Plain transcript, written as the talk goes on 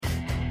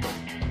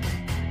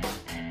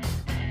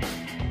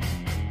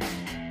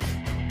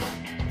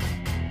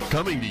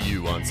Coming to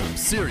you on some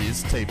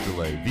serious tape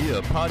delay via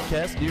a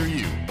podcast near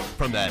you.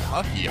 From that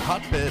hockey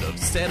hotbed of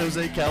San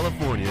Jose,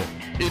 California,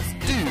 it's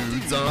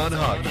Dudes on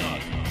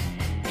Hockey.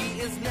 He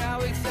is now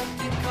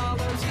accepting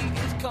callers, he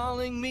is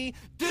calling me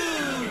Dude.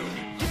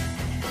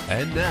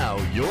 And now,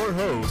 your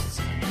hosts,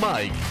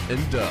 Mike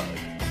and Doug.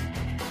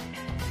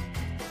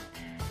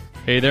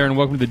 Hey there, and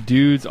welcome to the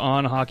Dudes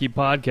on Hockey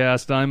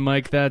podcast. I'm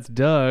Mike, that's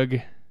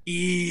Doug.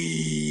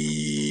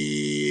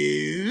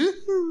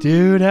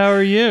 Dude, how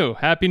are you?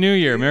 Happy New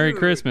Year, Merry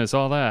Christmas,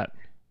 all that.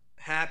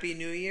 Happy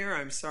New Year.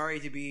 I'm sorry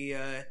to be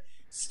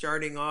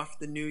starting off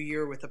the new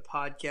year with a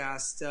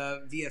podcast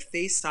via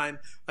FaceTime,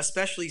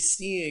 especially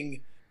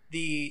seeing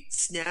the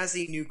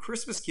snazzy new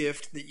Christmas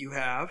gift that you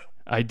have.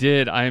 I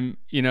did.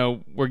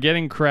 We're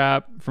getting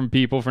crap from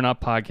people for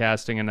not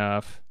podcasting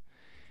enough.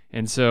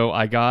 And so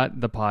I got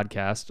the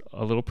podcast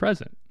a little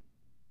present.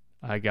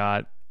 I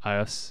got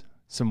us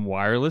some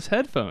wireless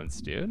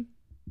headphones, dude.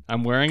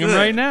 I'm wearing them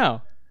right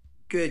now.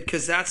 Good,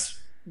 because that's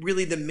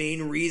really the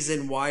main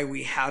reason why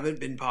we haven't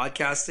been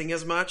podcasting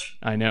as much.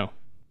 I know.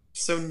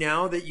 So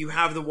now that you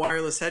have the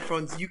wireless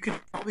headphones, you could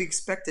probably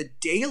expect a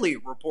daily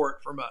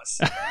report from us.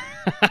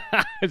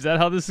 Is that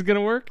how this is going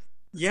to work?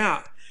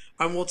 Yeah.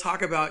 And we'll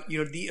talk about,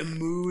 the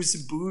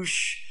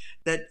amuse-bouche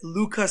that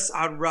Lucas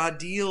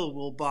Radil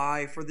will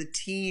buy for the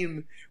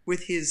team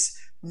with his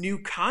new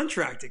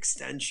contract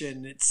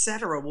extension,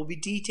 etc. We'll be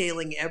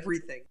detailing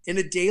everything in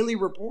a daily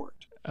report.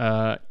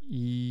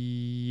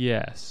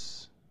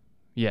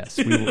 Yes,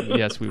 we will.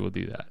 Yes, we will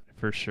do that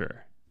for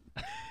sure.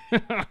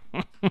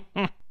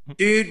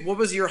 Dude, what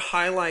was your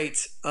highlight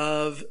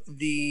of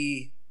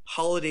the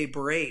holiday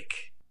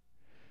break?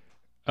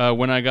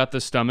 When I got the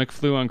stomach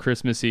flu on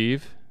Christmas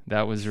Eve,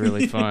 that was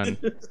really fun.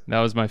 That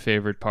was my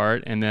favorite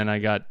part. And then I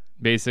got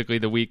basically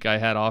the week I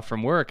had off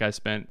from work, I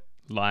spent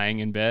lying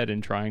in bed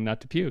and trying not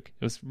to puke.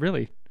 It was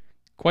really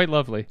quite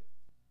lovely.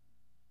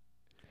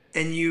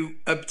 And you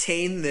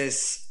obtained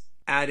this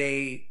at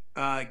a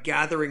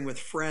gathering with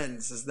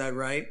friends, is that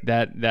right?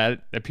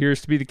 That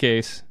appears to be the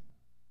case.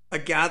 A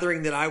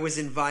gathering that I was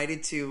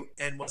invited to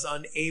and was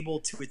unable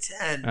to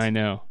attend. I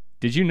know.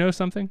 Did you know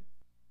something?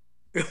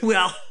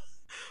 Well,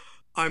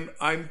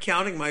 I'm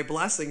counting my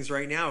blessings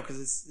right now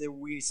because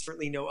we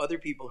certainly know other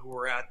people who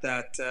were at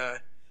that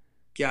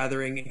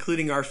gathering,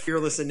 including our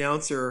fearless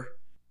announcer,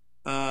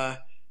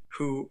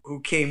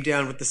 who came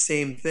down with the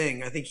same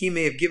thing. I think he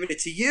may have given it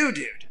to you,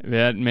 dude.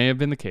 That may have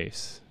been the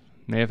case.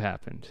 May have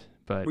happened.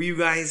 But were you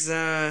guys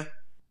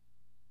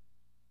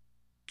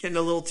getting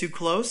a little too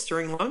close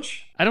during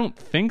lunch? I don't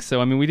think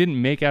so. I mean, we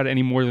didn't make out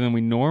any more than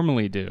we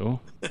normally do.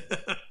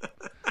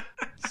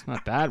 It's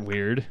not that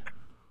weird.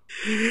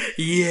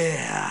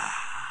 Yeah.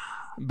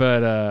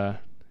 But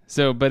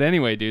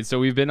anyway, dude, so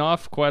we've been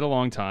off quite a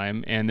long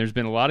time, and there's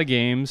been a lot of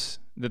games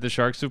that the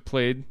Sharks have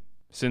played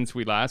since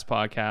we last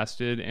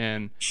podcasted,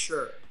 and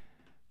sure.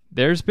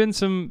 There's been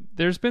some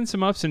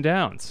ups and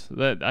downs.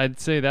 That I'd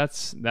say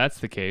that's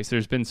the case.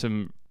 There's been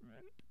some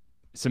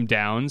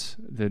downs.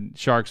 The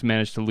Sharks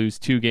managed to lose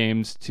 2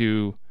 games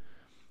to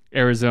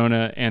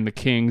Arizona and the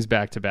Kings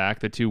back-to-back,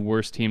 the 2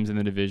 worst teams in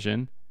the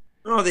division.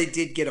 Oh, they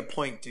did get a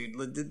point, dude.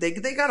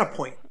 They got a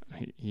point.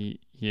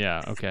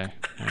 Yeah, okay.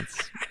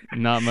 That's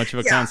not much of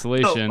a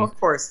consolation. No, of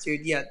course,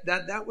 dude. Yeah,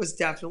 that was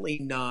definitely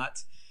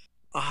not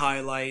a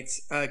highlight.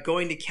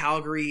 Going to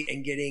Calgary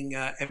and getting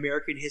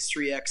American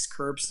History X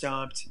curb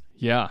stomped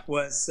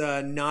was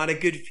not a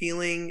good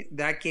feeling.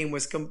 That game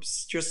was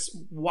just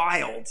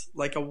wild,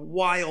 like a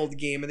wild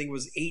game. I think it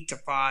was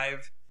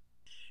 8-5.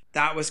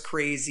 That was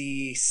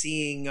crazy.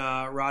 Seeing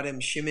Radim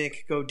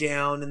Šimić go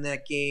down in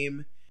that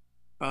game,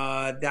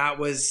 that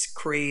was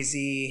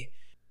crazy.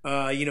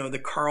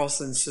 The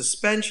Carlson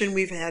suspension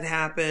we've had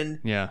happen.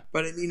 Yeah.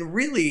 But I mean,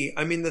 really,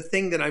 the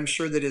thing that I'm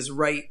sure that is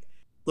right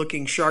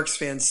looking Sharks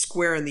fans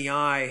square in the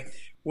eye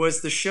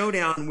was the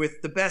showdown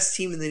with the best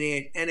team in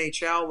the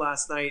NHL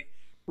last night,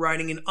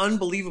 riding an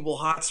unbelievable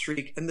hot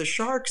streak. And the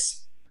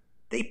Sharks,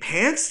 they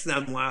pantsed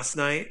them last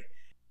night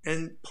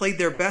and played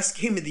their best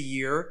game of the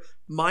year,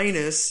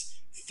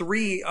 minus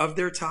 3 of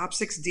their top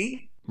 6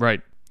 D.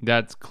 Right.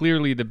 That's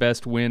clearly the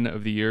best win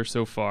of the year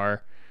so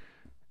far.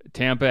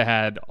 Tampa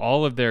had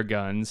all of their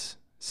guns,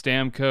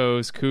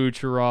 Stamkos,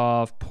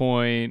 Kucherov,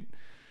 Point,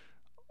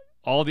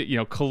 all the,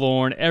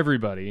 Killorn,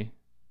 everybody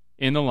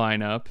in the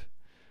lineup,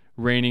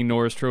 reigning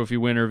Norris Trophy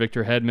winner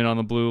Victor Hedman on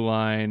the blue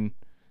line,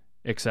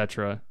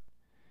 etc.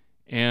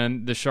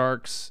 And the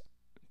Sharks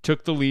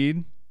took the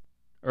lead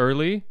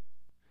early,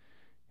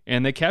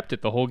 and they kept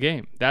it the whole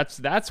game.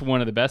 That's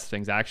one of the best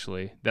things,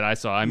 actually, that I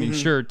saw. I mean,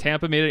 sure,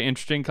 Tampa made it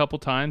interesting a couple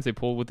times. They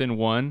pulled within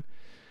 1.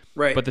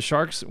 Right. But the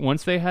Sharks,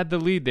 once they had the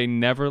lead, they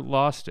never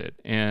lost it.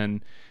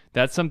 And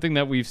that's something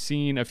that we've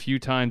seen a few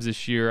times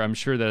this year. I'm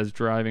sure that is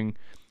driving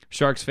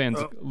Sharks fans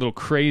a little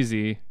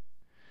crazy.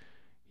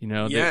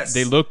 Yes.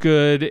 They look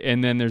good,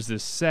 and then there's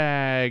this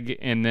sag,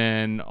 and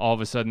then all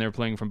of a sudden they're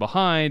playing from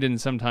behind, and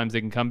sometimes they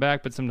can come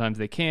back, but sometimes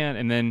they can't.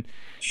 And then,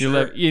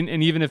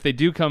 and even if they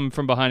do come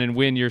from behind and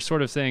win, you're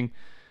sort of saying,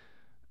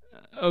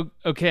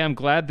 okay, I'm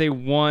glad they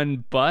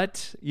won,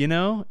 but,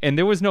 and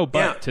there was no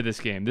but to this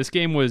game. This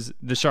game was,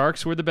 the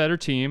Sharks were the better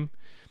team.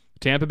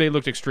 Tampa Bay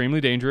looked extremely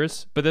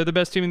dangerous, but they're the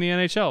best team in the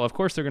NHL. Of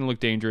course they're going to look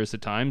dangerous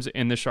at times,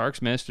 and the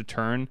Sharks managed to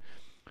turn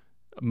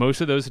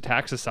most of those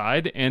attacks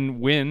aside and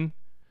win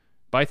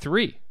by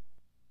 3.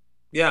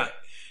 Yeah.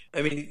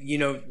 I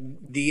mean,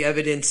 the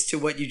evidence to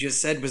what you just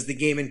said was the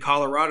game in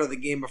Colorado, the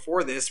game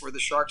before this, where the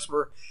Sharks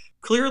were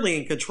clearly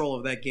in control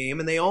of that game,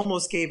 and they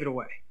almost gave it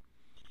away.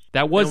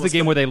 That was the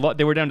game where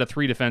they were down to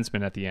 3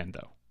 defensemen at the end,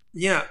 though.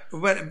 Yeah,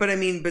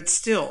 but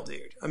still,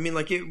 dude. I mean,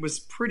 it was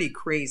pretty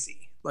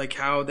crazy,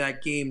 how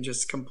that game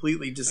just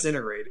completely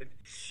disintegrated.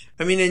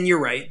 I mean, and you're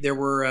right. There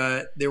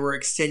were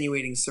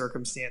extenuating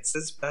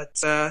circumstances,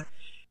 but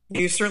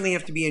you certainly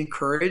have to be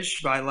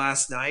encouraged by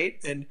last night.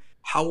 And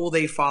how will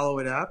they follow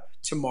it up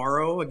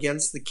tomorrow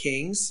against the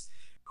Kings,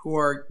 who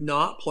are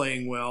not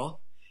playing well?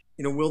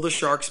 Will the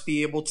Sharks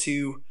be able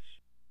to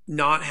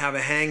not have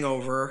a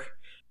hangover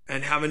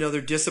and have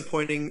another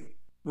disappointing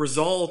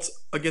result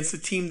against the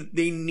team that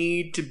they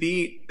need to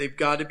beat? They've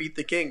got to beat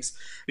the Kings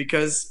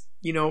because,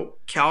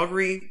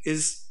 Calgary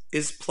is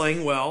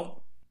playing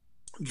well.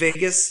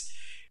 Vegas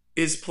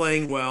is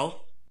playing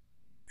well.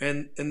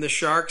 And the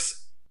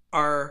Sharks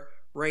are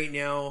right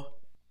now,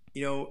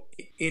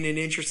 in an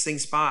interesting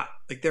spot.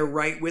 They're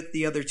right with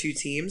the other 2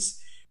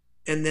 teams.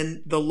 And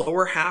then the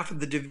lower half of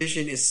the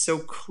division is so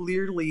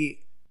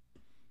clearly,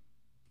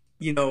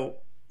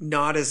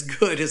 not as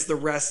good as the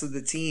rest of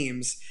the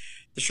teams.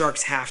 The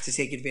Sharks have to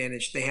take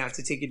advantage. They have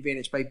to take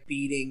advantage by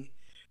beating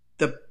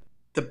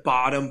the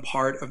bottom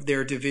part of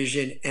their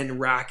division and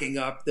racking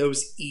up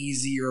those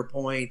easier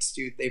points,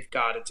 dude. They've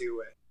got to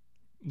do it.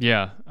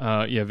 Yeah.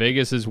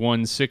 Vegas has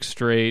won 6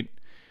 straight.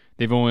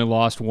 They've only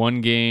lost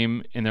 1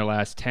 game in their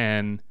last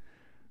 10.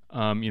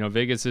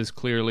 Vegas is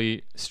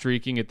clearly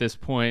streaking at this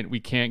point. We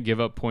can't give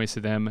up points to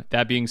them.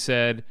 That being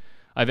said,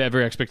 I have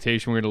every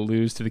expectation we're going to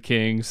lose to the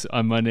Kings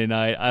on Monday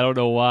night. I don't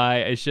know why.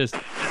 It's just,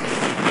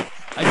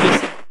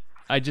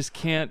 I just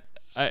can't.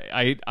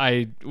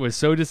 I was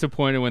so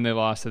disappointed when they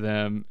lost to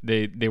them.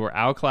 They were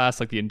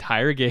outclassed the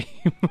entire game,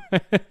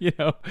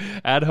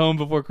 at home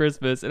before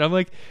Christmas. And I'm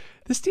like,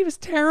 this team is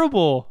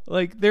terrible.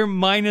 They're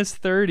minus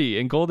 30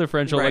 in goal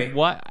differential. Right.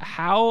 What?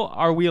 How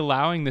are we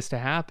allowing this to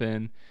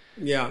happen?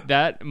 Yeah.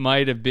 That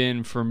might have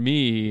been for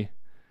me,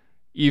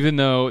 even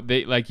though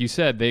they, like you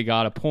said, they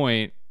got a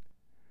point.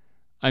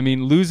 I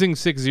mean, losing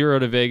 6-0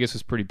 to Vegas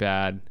was pretty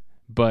bad,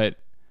 but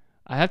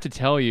I have to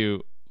tell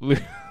you,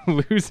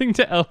 losing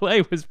to LA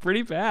was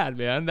pretty bad,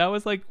 man. That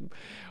was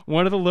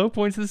one of the low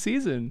points of the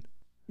season.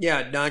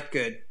 Yeah, not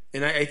good.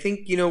 And I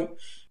think,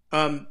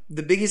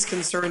 the biggest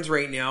concerns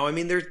right now, I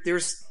mean,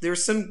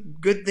 there's some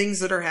good things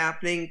that are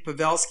happening.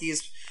 Pavelski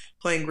is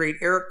playing great.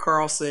 Erik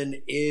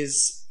Karlsson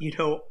is,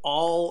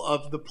 all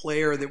of the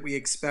player that we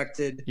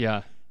expected.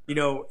 Yeah.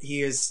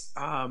 He has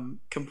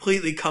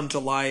completely come to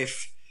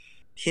life.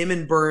 Him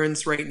and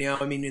Burns right now,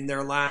 I mean, in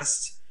their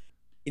last,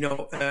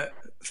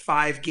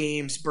 5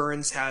 games,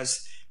 Burns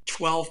has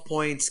 12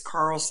 points.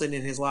 Karlsson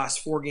in his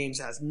last 4 games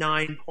has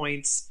 9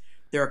 points.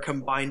 They're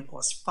combined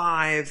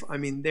 +5. I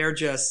mean, they're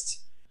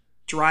just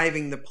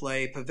driving the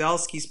play.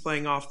 Pavelski's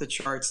playing off the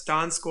charts.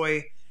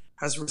 Donskoy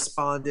has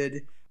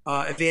responded.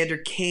 Evander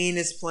Kane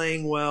is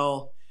playing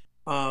well.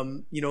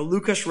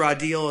 Lukas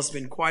Radil has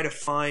been quite a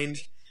find.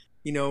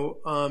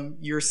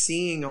 You're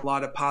seeing a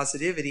lot of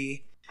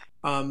positivity.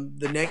 The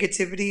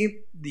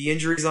negativity, the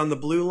injuries on the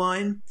blue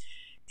line,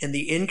 and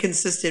the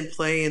inconsistent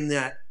play in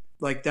that,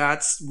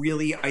 that's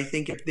really, I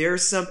think, if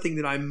there's something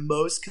that I'm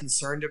most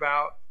concerned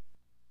about,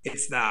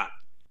 it's that.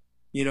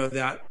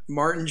 That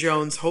Martin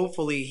Jones,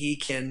 hopefully he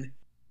can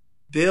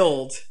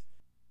build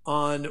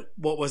on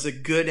what was a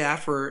good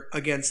effort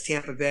against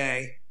Tampa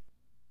Bay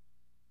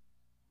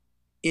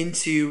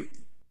into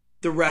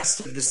the rest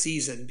of the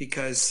season,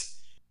 because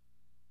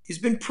he's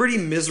been pretty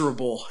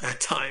miserable at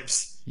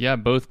times. Yeah,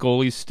 both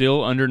goalies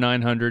still under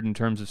 900 in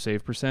terms of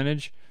save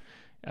percentage.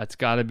 That's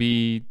got to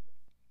be,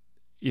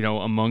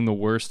 among the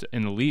worst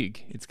in the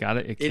league.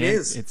 It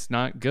is. It's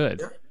not good.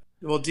 Yeah.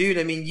 Well, dude,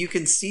 I mean, you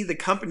can see the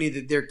company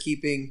that they're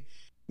keeping.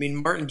 I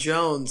mean, Martin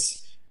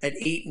Jones at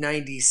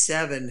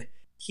 897,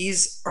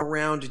 he's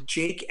around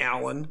Jake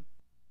Allen,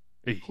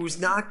 who's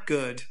not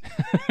good.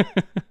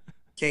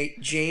 Okay,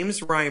 James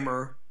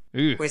Reimer,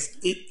 who has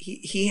 8,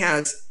 he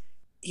has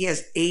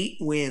 8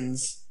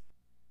 wins,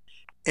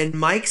 and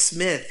Mike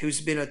Smith,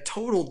 who's been a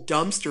total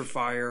dumpster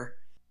fire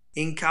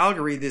in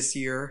Calgary this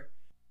year,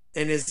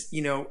 and is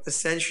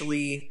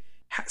essentially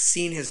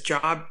seen his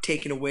job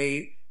taken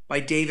away by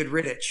David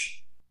Rittich.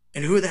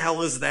 And who the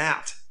hell is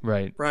that?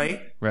 Right.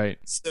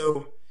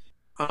 So,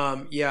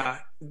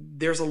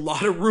 there's a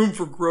lot of room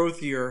for growth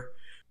here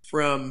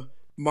from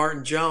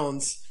Martin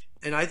Jones.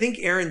 And I think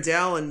Aaron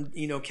Dell and,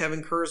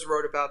 Kevin Kurz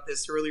wrote about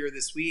this earlier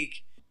this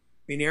week.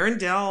 I mean, Aaron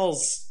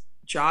Dell's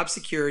job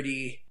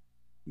security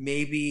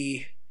may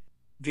be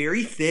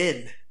very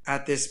thin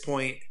at this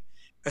point,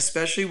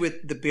 especially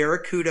with the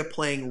Barracuda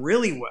playing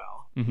really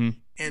well,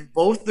 and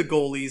both the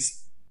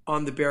goalies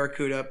on the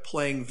Barracuda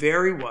playing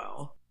very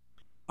well.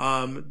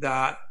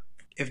 that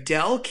if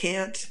Dell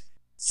can't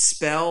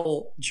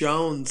spell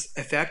Jones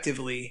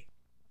effectively,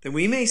 then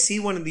we may see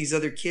one of these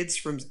other kids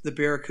from the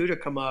Barracuda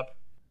come up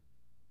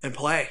and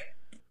play.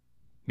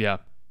 Yeah.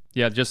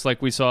 Yeah, just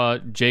like we saw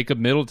Jacob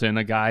Middleton,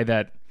 a guy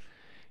that,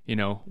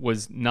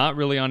 was not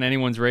really on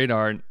anyone's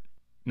radar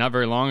not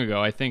very long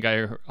ago. I think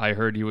I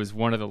heard he was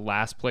one of the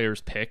last players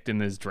picked in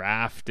this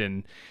draft.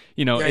 And,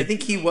 I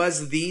think he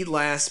was the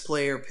last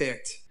player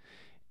picked.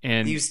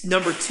 And he was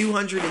number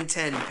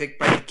 210 picked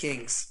by the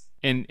Kings.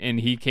 And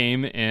he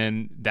came,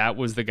 and that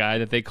was the guy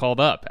that they called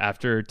up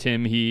after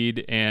Tim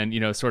Heed and,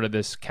 sort of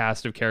this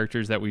cast of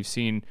characters that we've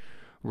seen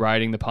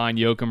riding the pine.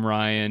 Joakim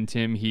Ryan,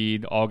 Tim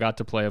Heed, all got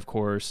to play, of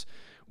course,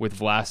 with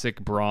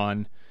Vlasic,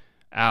 Braun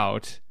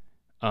out,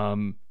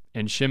 and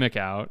Šimik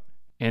out.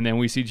 And then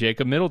we see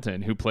Jacob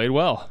Middleton, who played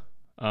well.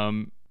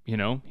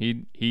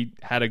 He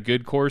had a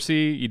good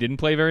Corsi. He didn't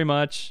play very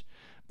much.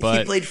 But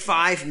he played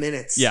 5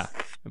 minutes. Yeah.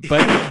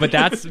 But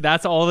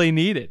that's all they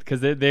needed,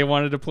 because they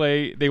wanted to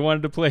play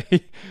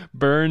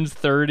Burns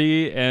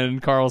 30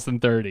 and Carlson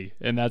 30,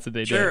 and that's what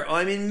they did. Sure.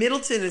 I mean,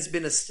 Middleton has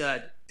been a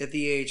stud at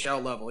the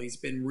AHL level. He's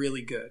been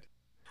really good.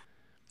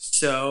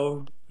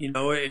 So,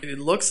 it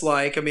looks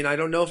like, I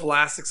don't know if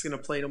Vlasic's going to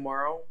play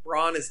tomorrow.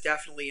 Braun is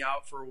definitely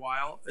out for a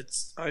while.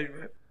 I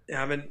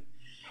haven't,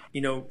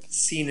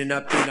 seen an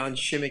update on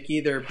Šimik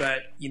either,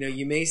 but,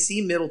 you may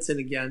see Middleton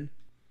again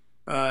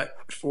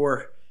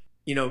for,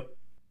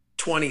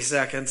 20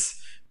 seconds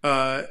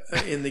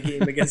in the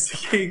game against the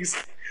Kings.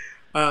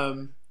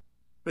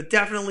 But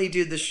definitely,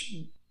 dude,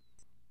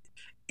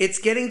 it's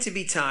getting to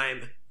be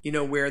time,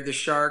 where the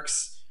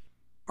Sharks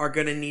are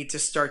going to need to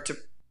start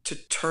to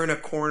turn a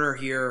corner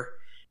here.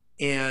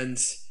 And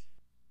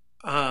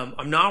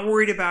I'm not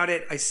worried about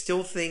it. I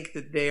still think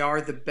that they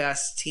are the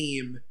best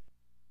team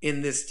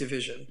in this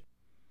division.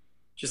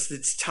 Just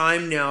it's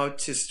time now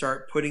to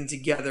start putting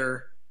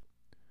together,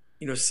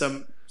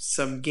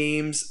 some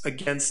games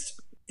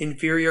against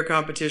inferior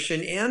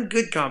competition and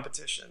good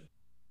competition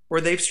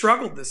where they've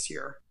struggled this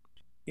year.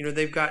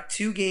 They've got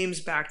 2 games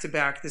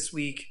back-to-back this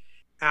week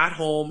at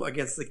home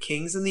against the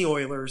Kings and the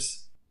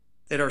Oilers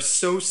that are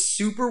so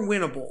super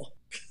winnable.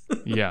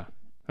 Yeah.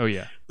 Oh,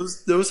 yeah.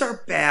 Those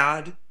are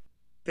bad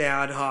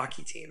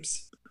hockey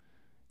teams.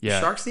 Yeah.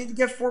 The Sharks need to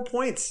get 4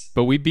 points.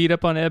 But we beat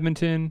up on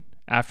Edmonton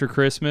after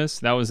Christmas.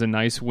 That was a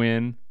nice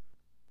win.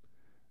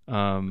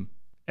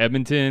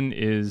 Edmonton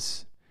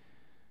is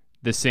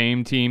the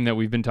same team that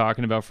we've been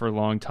talking about for a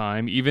long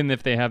time. Even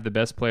if they have the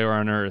best player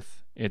on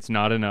earth, it's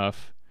not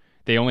enough.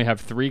 They only have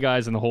 3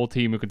 guys in the whole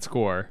team who can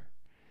score.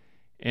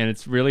 And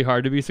it's really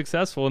hard to be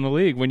successful in the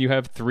league when you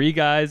have 3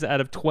 guys out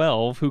of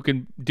 12 who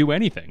can do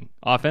anything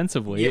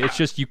offensively. Yeah. It's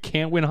just you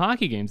can't win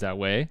hockey games that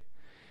way.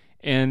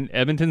 And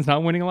Edmonton's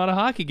not winning a lot of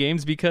hockey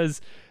games because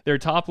their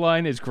top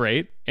line is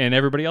great and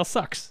everybody else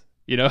sucks.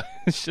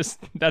 It's just,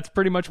 that's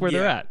pretty much where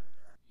they're at.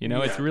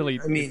 It's really,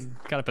 it's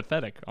kind of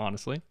pathetic,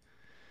 honestly.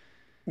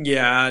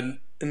 Yeah,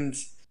 and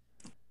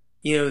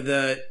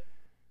the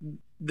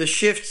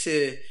shift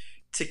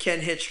to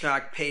Ken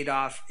Hitchcock paid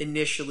off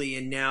initially,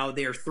 and now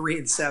they're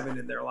 3-7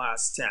 in their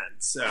last 10.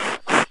 So,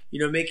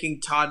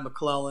 making Todd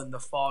McClellan the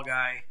fall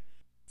guy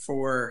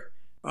for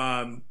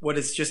what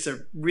is just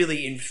a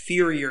really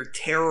inferior,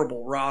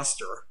 terrible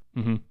roster.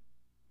 Mm-hmm.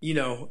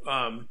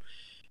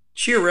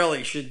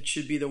 Chiarelli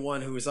should be the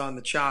one who is on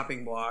the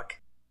chopping block,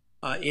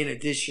 in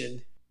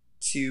addition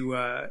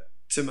to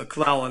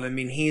McClellan.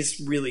 He's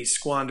really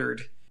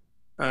squandered,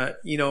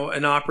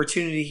 an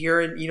opportunity here,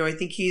 and I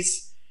think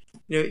he's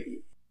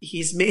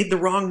made the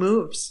wrong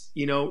moves.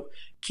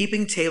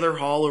 Keeping Taylor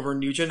Hall over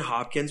Nugent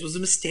Hopkins was a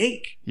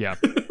mistake. Yeah,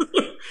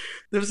 that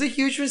was a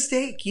huge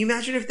mistake. Can you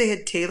imagine if they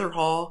had Taylor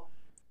Hall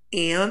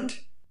and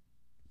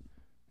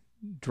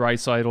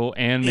Draisaitl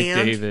and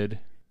McDavid?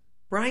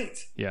 Right.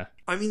 Yeah.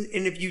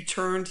 And if you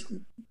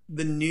turned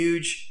the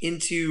Nuge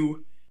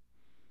into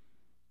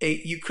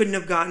you couldn't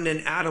have gotten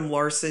an Adam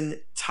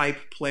Larson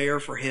type player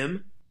for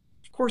him.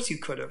 Of course you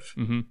could have.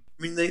 Mm-hmm.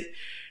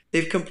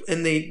 They've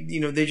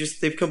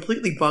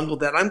completely bungled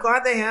that. I'm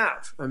glad they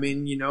have.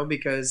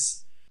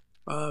 Because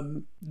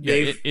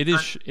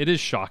it is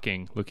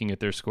shocking looking at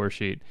their score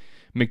sheet.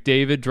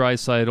 McDavid,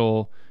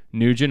 Draisaitl,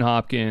 Nugent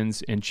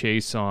Hopkins, and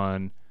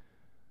Chiasson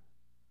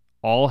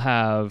all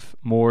have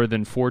more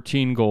than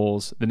 14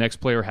 goals. The next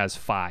player has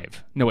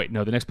 5. No,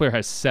 the next player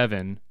has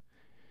 7.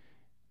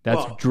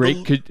 That's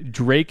Drake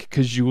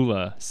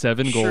Kajula,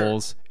 7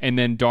 goals. And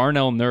then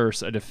Darnell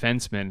Nurse, a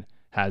defenseman,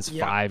 has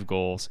 5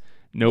 goals.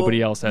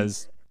 Nobody else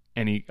has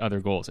any other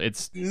goals.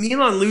 It's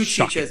Milan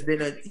Lucic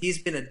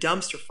he's been a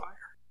dumpster fire.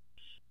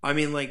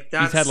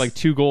 He's had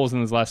 2 goals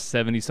in his last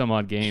 70 some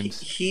odd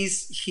games.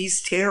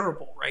 He's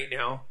terrible right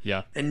now.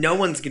 Yeah. And no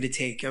one's going to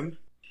take him.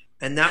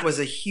 And that was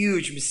a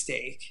huge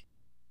mistake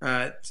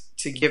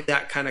to give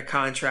that kind of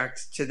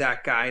contract to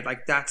that guy.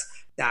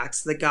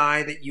 That's the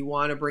guy that you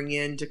want to bring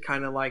in to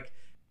kind of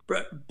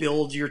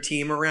build your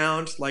team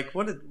around.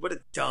 What a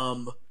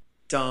dumb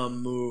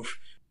move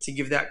to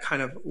give that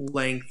kind of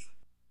length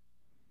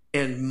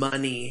and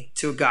money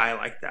to a guy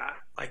like that.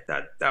 Like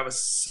that was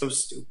so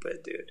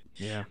stupid, dude.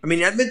 Yeah. I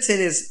mean, Edmonton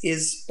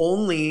is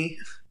only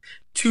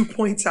 2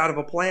 points out of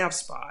a playoff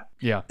spot.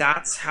 Yeah.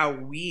 That's how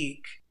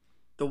weak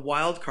the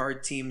wild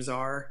card teams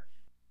are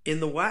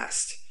in the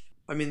West.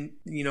 I mean,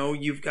 you know,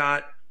 you've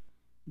got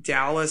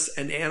Dallas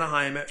and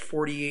Anaheim at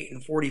 48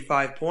 and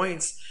 45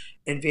 points,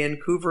 and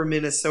Vancouver,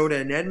 Minnesota,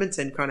 and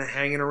Edmonton kind of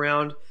hanging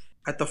around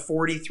at the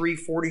 43,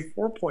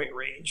 44 point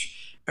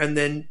range. And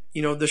then,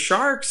 you know, the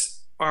Sharks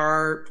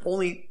are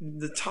only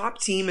the top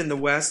team in the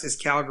West is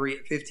Calgary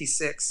at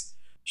 56.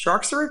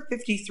 Sharks are at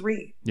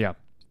 53. Yeah.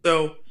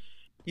 So,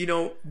 you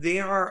know, they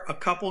are a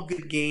couple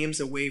good games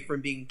away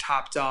from being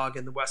top dog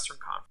in the Western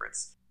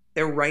Conference.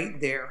 They're right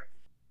there.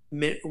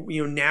 You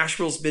know,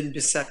 Nashville's been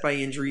beset by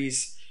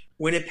injuries.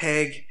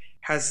 Winnipeg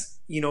has,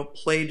 you know,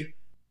 played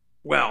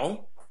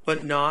well,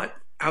 but not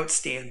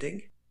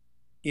outstanding.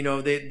 You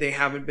know, they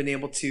haven't been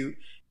able to, you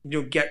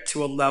know, get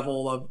to a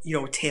level of, you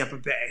know, Tampa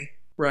Bay,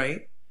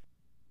 right?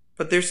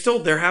 But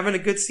they're having a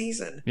good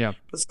season. Yeah.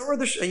 But so are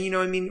you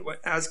know, I mean,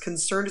 as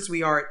concerned as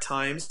we are at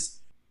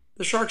times,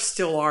 the Sharks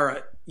still are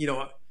a, you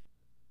know, a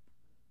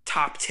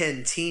top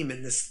 10 team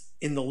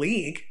in the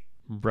league.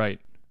 Right.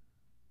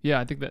 Yeah,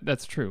 I think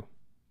that's true.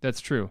 That's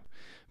true.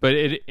 But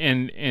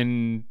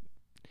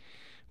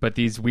but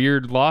these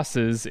weird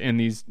losses and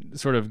these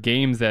sort of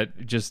games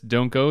that just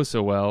don't go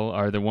so well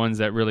are the ones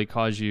that really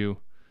cause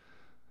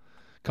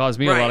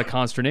me a lot of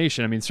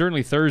consternation. I mean,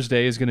 certainly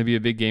Thursday is going to be a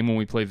big game when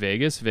we play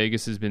Vegas.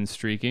 Vegas has been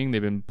streaking.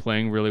 They've been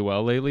playing really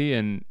well lately,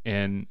 and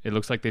it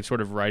looks like they've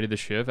sort of righted the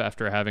ship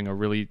after having a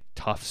really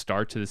tough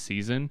start to the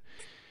season.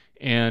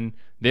 And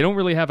they don't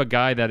really have a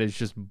guy that is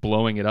just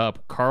blowing it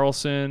up.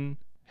 Karlsson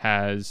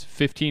has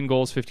 15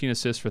 goals, 15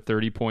 assists for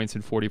 30 points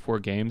in 44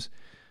 games.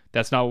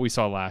 That's not what we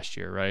saw last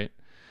year, right?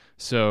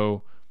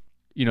 So,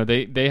 you know,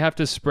 they have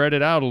to spread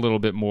it out a little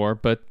bit more,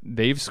 but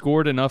they've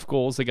scored enough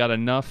goals. They got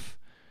enough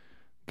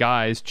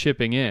guys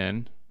chipping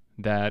in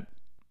that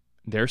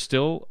they're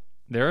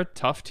a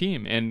tough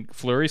team. And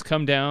Fleury's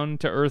come down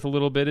to earth a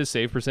little bit. His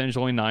save percentage is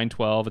only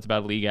 .912. It's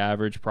about league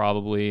average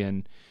probably.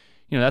 And,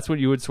 you know, that's what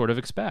you would sort of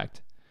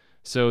expect.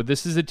 So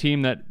this is a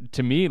team that,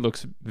 to me,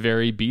 looks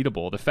very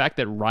beatable. The fact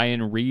that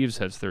Ryan Reeves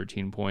has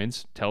 13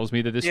 points tells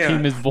me that this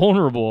team is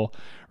vulnerable,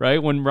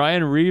 right? When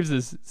Ryan Reeves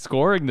is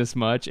scoring this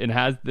much and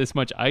has this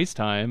much ice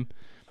time,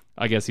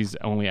 I guess he's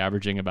only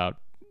averaging about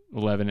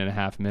 11 and a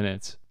half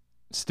minutes.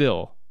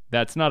 Still,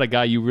 that's not a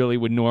guy you really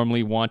would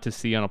normally want to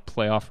see on a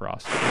playoff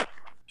roster.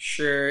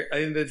 Sure. I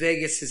mean, but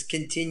Vegas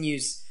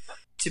continues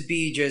to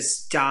be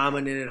just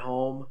dominant at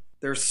home.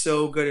 They're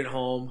so good at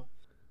home.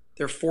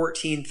 They're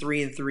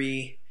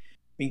 14-3-3.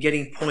 I mean,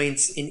 getting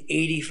points in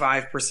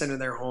 85% of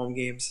their home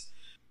games.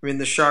 I mean,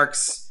 the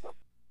Sharks,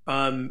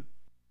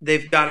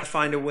 they've got to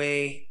find a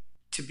way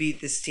to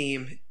beat this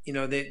team. You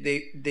know,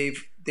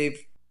 they've,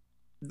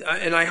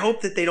 and I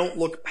hope that they don't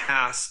look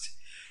past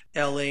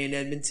LA and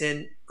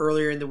Edmonton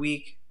earlier in the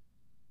week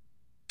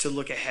to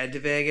look ahead to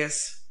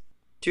Vegas.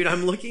 Dude,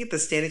 I'm looking at the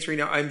standings right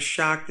now. I'm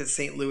shocked that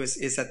St. Louis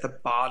is at the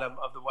bottom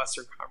of the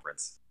Western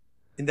Conference.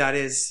 And that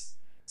is,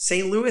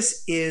 St.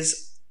 Louis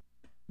is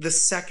the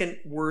second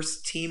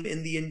worst team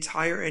in the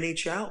entire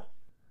NHL.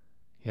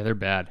 Yeah, they're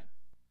bad.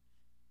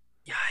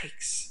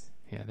 Yikes.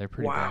 Yeah, they're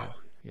pretty bad.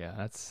 Yeah,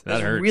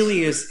 that hurts.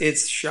 Really is.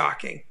 It's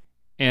shocking.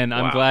 And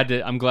I'm glad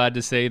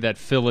to say that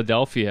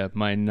Philadelphia,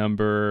 my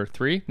number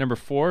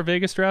 4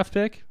 Vegas draft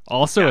pick,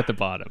 also at the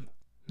bottom.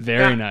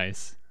 Very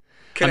nice.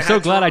 I'm so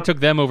glad I took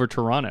them over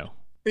Toronto.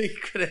 You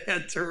could have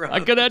had Toronto. I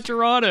could have had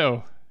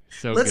Toronto.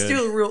 So let's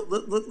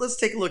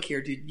take a look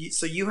here, dude.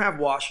 So you have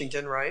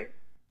Washington, right?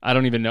 I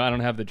don't even know. I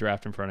don't have the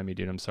draft in front of me,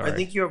 dude. I'm sorry. I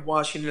think you have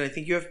Washington. I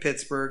think you have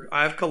Pittsburgh.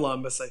 I have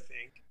Columbus, I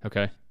think.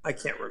 Okay. I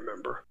can't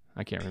remember.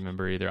 I can't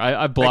remember either.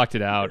 I blocked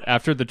it out.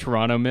 After the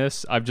Toronto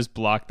miss, I've just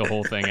blocked the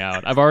whole thing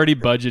out. I've already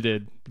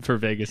budgeted for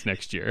Vegas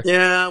next year.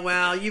 Yeah,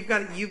 well, you've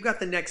got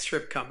the next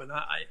trip coming.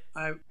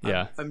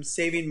 I'm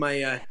saving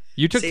my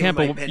You took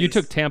Tampa. You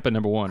took Tampa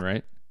number 1,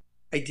 right?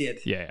 I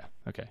did. Yeah.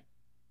 Okay.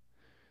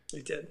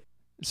 I did.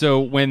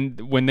 So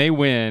when they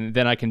win,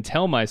 then I can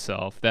tell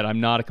myself that I'm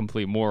not a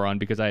complete moron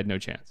because I had no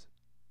chance.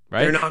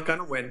 Right? They're not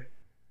gonna win.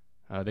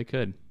 They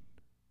could.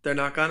 They're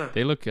not gonna.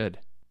 They look good.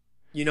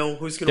 You know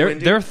who's gonna win?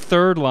 Their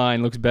third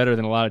line looks better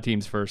than a lot of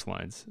teams' first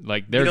lines.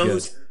 Like they're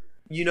good.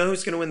 You know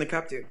who's gonna win the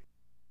cup, dude?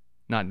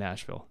 Not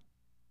Nashville.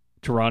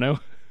 Toronto.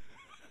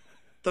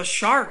 The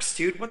Sharks,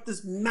 dude. What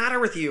does matter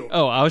with you?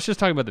 Oh, I was just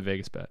talking about the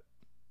Vegas bet.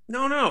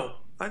 No.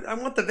 I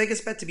want the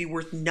Vegas bet to be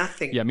worth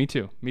nothing. Yeah, me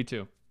too.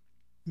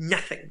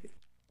 Nothing.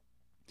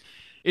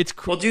 It's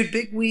well, dude.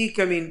 Big week.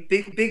 I mean,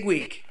 big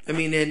week. I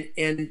mean,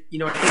 and you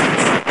know, I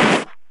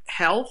think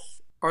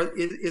health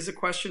is a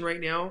question right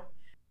now,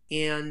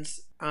 and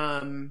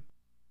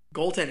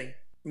goaltending.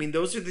 I mean,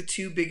 those are the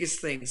two biggest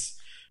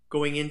things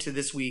going into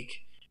this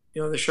week.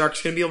 You know, the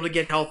Sharks going to be able to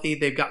get healthy.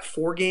 They've got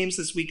 4 games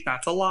this week.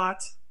 That's a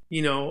lot.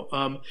 You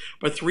know,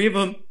 but 3 of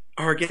them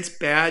are against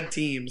bad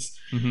teams: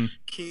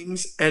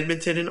 Kings,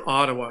 Edmonton, and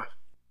Ottawa.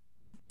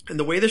 And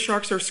the way the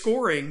Sharks are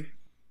scoring.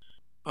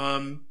 You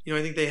know,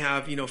 I think they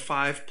have,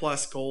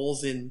 5+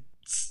 goals in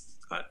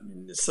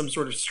some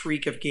sort of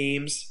streak of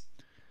games.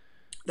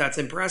 That's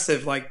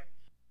impressive. Like,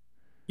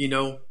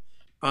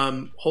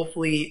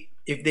 hopefully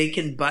if they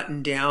can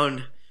button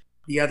down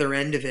the other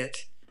end of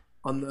it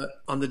on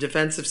the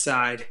defensive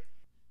side,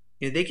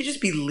 they could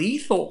just be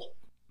lethal.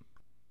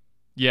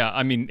 Yeah,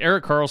 I mean,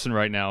 Erik Karlsson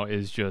right now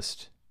is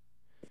just,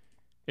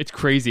 it's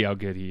crazy how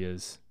good he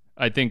is.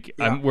 I think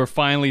we're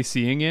finally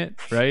seeing it,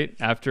 right?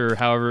 After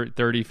however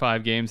 30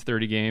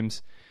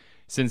 games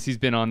since he's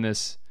been on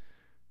this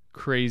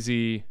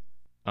crazy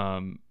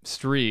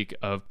streak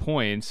of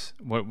points.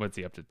 What's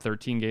he up to?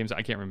 13 games?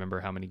 I can't remember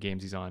how many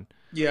games he's on.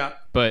 Yeah.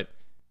 But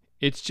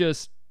it's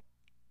just,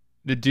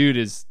 the dude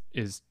is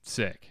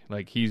sick.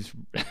 Like, he's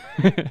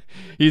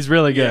he's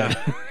really good.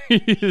 Yeah.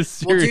 He is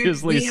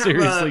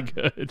seriously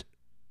good.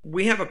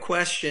 We have a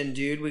question,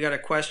 dude. We got a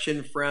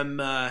question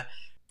from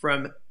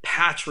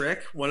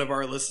Patrick, one of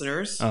our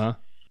listeners. Uh-huh.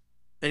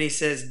 And he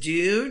says,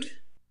 dude,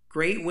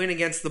 great win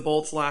against the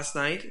Bolts last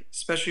night,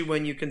 especially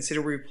when you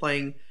consider we were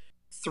playing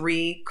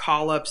 3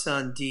 call-ups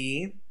on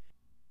D.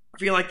 I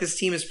feel like this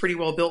team is pretty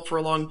well built for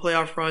a long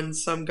playoff run.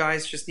 Some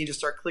guys just need to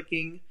start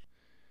clicking.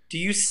 Do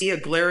you see a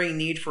glaring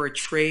need for a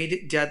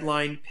trade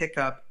deadline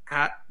pickup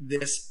at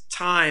this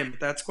time?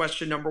 That's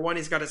question number 1.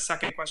 He's got a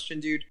second question,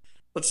 dude.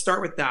 Let's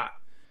start with that.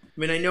 I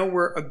mean, I know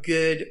we're a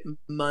good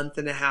month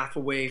and a half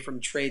away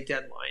from trade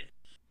deadline,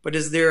 but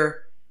is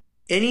there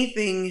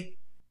anything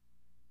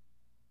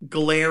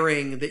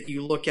glaring that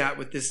you look at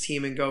with this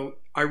team and go,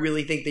 I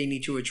really think they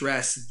need to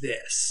address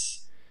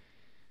this?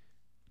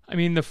 I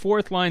mean, the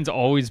fourth line's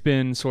always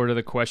been sort of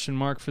the question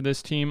mark for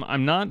this team.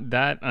 I'm not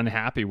that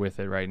unhappy with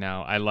it right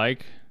now. I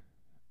like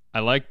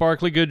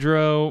Barclay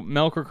Goodrow,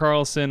 Melker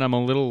Karlsson. I'm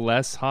a little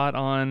less hot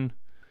on.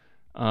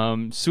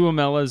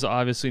 Suomela's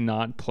obviously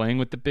not playing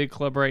with the big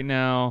club right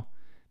now.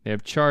 They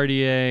have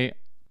Chartier.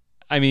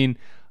 I mean,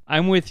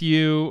 I'm with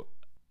you.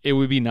 It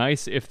would be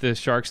nice if the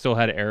Sharks still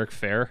had Eric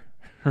Fehr,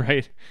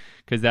 right?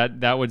 Because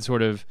that would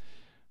sort of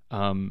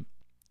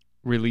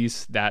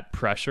release that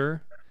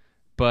pressure.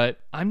 But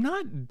I'm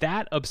not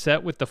that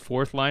upset with the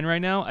fourth line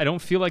right now. I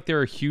don't feel like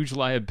they're a huge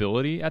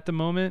liability at the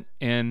moment.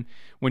 And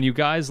when you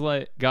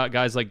got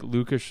guys like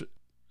Lukas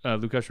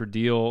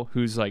Radil,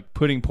 who's like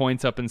putting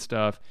points up and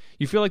stuff,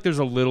 you feel like there's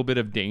a little bit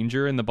of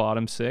danger in the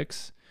bottom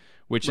 6,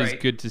 which is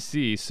good to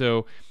see.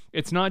 So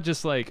it's not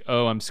just like,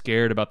 oh, I'm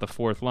scared about the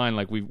fourth line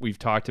like we've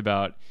talked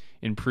about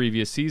in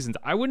previous seasons.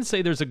 I wouldn't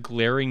say there's a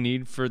glaring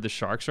need for the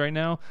Sharks right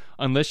now,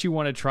 unless you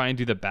want to try and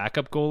do the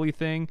backup goalie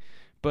thing.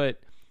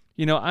 But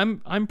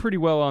I'm pretty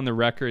well on the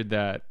record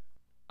that,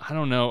 I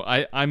don't know,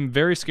 I'm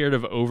very scared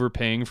of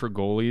overpaying for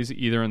goalies,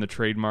 either in the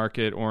trade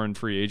market or in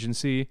free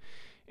agency.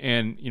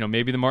 And,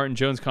 maybe the Martin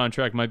Jones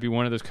contract might be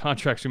one of those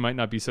contracts we might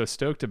not be so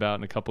stoked about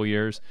in a couple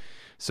years.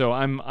 So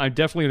I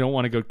definitely don't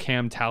want to go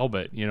Cam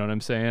Talbot. You know what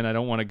I'm saying? I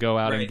don't want to go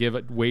out and give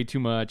it way too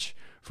much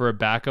for a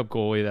backup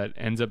goalie that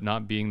ends up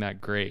not being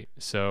that great.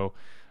 So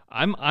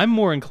I'm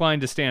more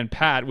inclined to stand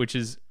pat, which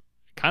is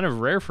kind of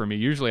rare for me.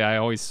 Usually I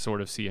always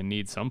sort of see a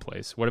need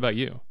someplace. What about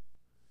you?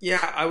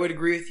 Yeah, I would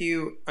agree with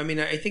you. I mean,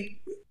 I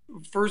think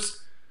first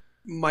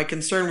my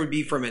concern would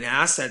be from an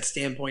asset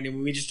standpoint. I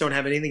mean, we just don't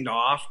have anything to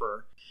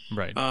offer.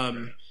 Right.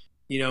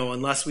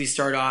 Unless we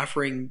start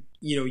offering,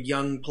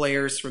 young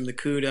players from the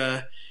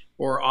CUDA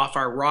or off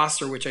our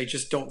roster, which I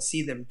just don't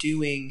see them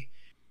doing,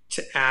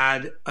 to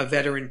add a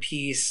veteran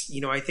piece.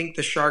 I think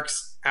the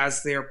Sharks,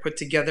 as they are put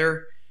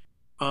together,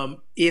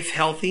 if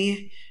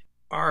healthy,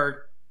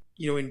 are,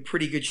 in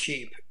pretty good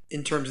shape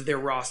in terms of their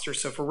roster.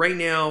 So for right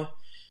now,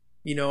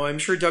 I'm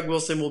sure Doug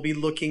Wilson will be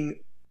looking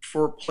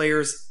for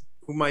players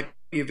who might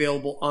be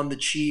available on the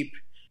cheap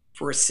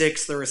for a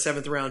 6th or a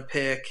 7th round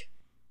pick.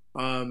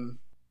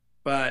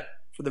 But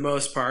for the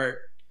most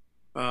part,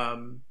 I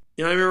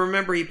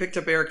remember he picked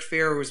up Eric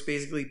Fehr, who was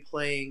basically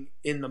playing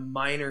in the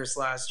minors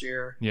last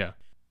year. Yeah.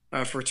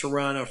 For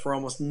Toronto for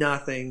almost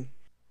nothing.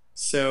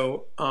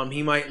 So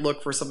he might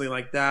look for something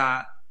like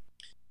that.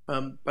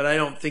 But I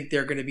don't think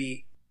they're going to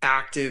be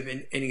active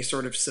in any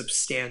sort of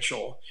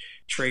substantial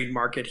trade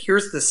market.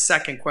 Here's the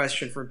second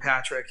question from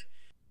Patrick.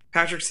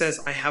 Patrick says,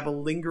 I have a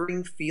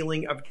lingering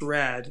feeling of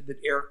dread that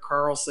Erik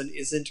Karlsson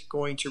isn't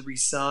going to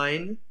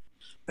resign.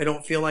 I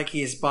don't feel like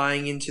he is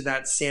buying into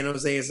that San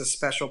Jose is a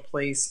special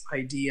place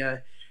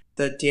idea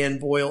that Dan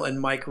Boyle and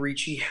Mike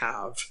Ricci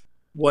have.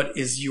 What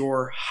is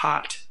your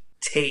hot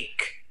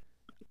take?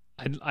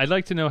 I'd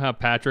like to know how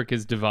Patrick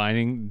is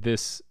divining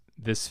this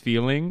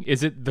feeling.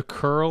 Is it the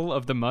curl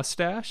of the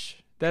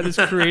mustache that is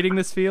creating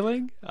this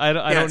feeling? I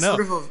don't know.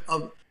 Sort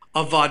of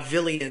a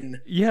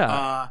vaudevillian.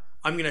 Yeah.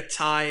 I'm going to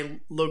tie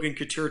Logan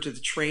Couture to the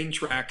train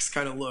tracks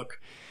kind of look.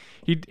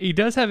 He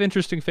does have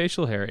interesting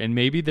facial hair, and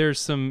maybe there's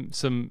some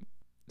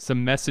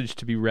message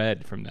to be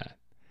read from that.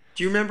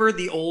 Do you remember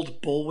the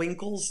old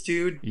Bullwinkles,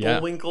 dude? Yeah.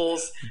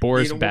 Bullwinkles.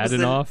 Boris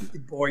Badenoff.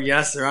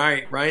 Yes,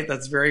 right.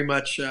 That's very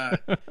much,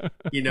 the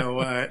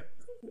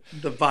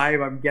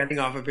vibe I'm getting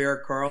off of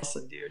Erik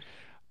Karlsson, dude.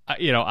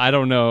 I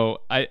don't know.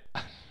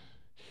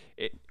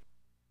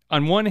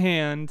 On one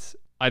hand,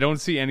 I don't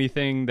see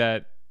anything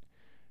that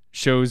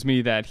shows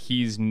me that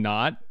he's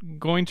not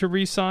going to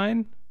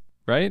re-sign,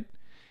 right?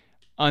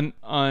 On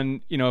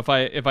if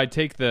I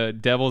take the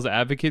devil's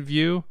advocate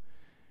view,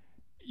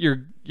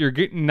 you're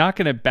not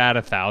going to bat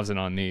 1,000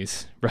 on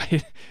these,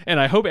 right? And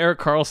I hope Erik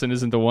Karlsson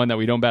isn't the one that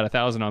we don't bat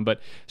 1,000 on,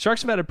 but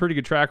Sharks have had a pretty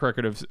good track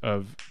record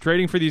of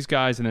trading for these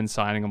guys and then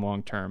signing them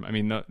long term. I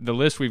mean, the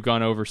list we've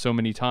gone over so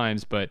many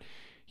times, but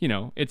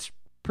it's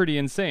pretty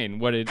insane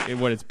what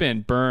it's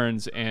been.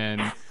 Burns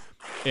and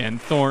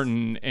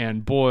Thornton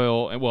and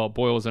Boyle. Well,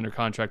 Boyle's under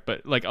contract,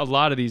 but like a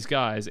lot of these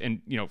guys,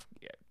 and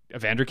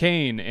Evander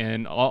Kane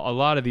and a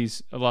lot of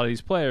these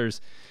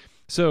players.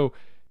 So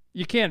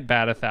you can't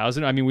bat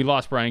 1,000. I mean, we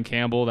lost Brian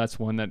Campbell. That's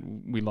one that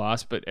we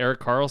lost. But Erik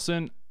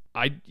Karlsson,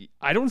 I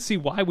don't see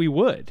why we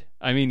would.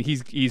 I mean,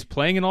 he's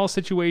playing in all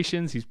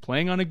situations. He's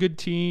playing on a good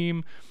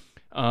team.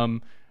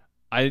 I'm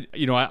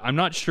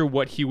not sure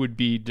what he would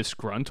be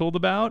disgruntled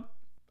about.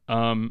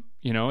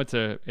 It's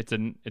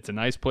a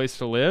nice place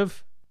to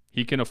live.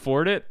 He can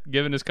afford it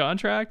given his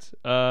contract.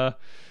 I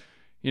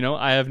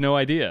have no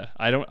idea.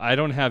 I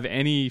don't have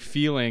any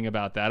feeling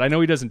about that. I know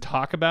he doesn't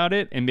talk about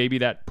it, and maybe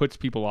that puts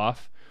people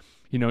off.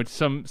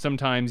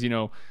 Sometimes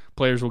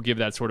players will give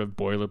that sort of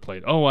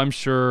boilerplate. Oh, I'm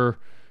sure,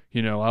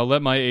 I'll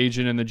let my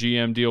agent and the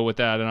GM deal with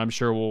that, and I'm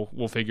sure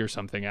we'll figure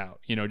something out.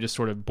 Just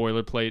sort of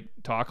boilerplate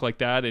talk like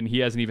that, and he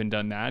hasn't even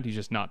done that. He's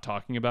just not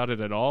talking about it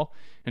at all.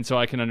 And so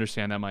I can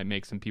understand that might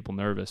make some people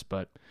nervous,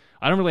 but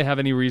I don't really have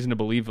any reason to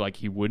believe like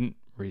he wouldn't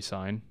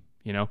re-sign.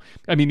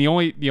 I mean, the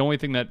only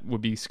thing that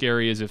would be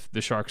scary is if the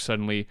Sharks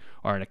suddenly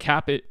are in a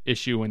cap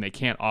issue and they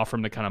can't offer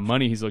him the kind of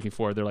money he's looking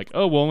for. They're like,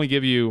 oh, we'll only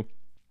give you,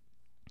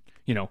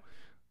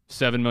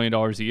 $7 million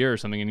a year or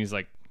something. And he's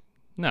like,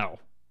 no,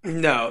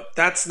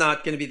 that's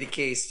not going to be the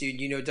case,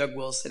 dude. Doug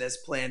Wilson has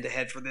planned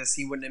ahead for this.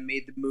 He wouldn't have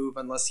made the move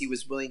unless he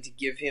was willing to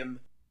give him,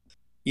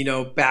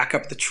 back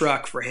up the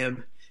truck for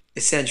him,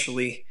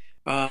 essentially.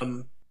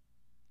 I'm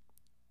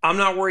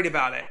not worried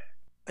about it.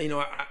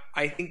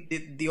 I think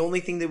the only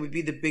thing that would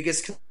be the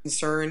biggest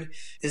concern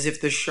is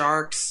if the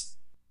Sharks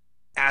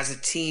as a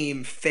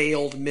team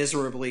failed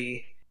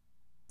miserably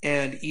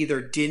and either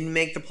didn't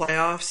make the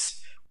playoffs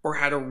or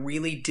had a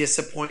really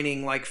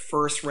disappointing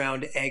first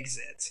round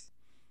exit.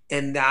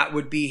 And that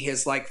would be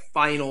his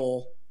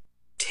final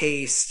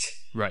taste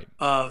right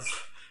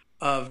of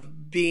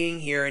being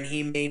here, and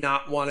he may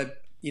not want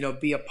to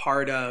be a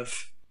part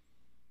of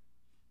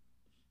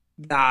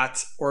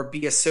that or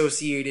be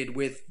associated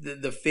with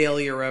the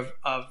failure of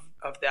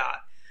that.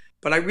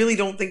 But I really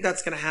don't think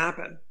that's going to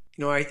happen.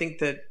 I think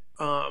that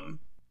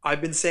I've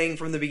been saying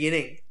from the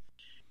beginning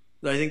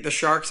that I think the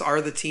Sharks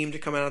are the team to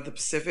come out of the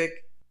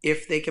Pacific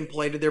if they can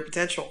play to their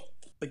potential.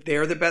 They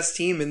are the best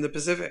team in the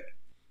Pacific.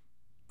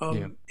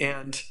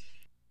 And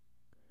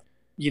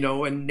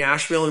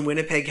Nashville and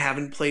Winnipeg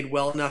haven't played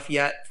well enough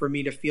yet for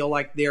me to feel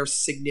like they're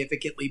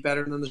significantly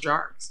better than the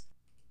Sharks.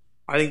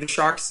 I think the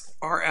Sharks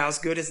are as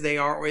good as they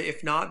are, or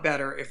if not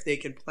better, if they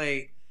can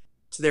play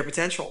to their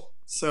potential.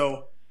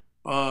 So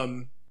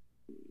I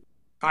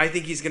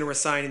think he's going to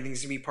resign and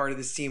he's going to be part of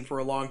this team for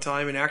a long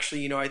time. And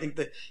actually, I think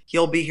that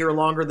he'll be here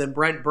longer than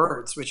Brent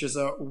Burns, which is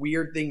a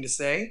weird thing to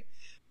say.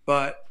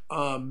 But,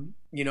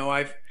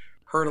 I've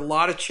heard a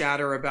lot of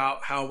chatter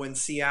about how when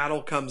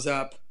Seattle comes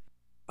up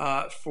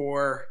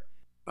for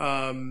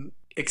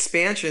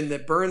expansion,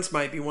 that Burns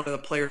might be one of the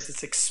players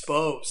that's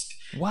exposed.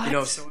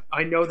 What? So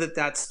I know that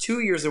that's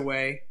 2 years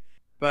away,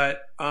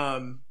 but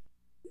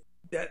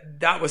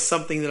that was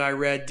something that I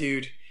read,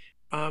 dude,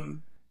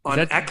 on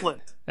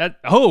Eklund.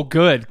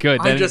 Good.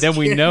 Then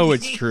we know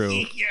it's true.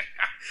 Yeah.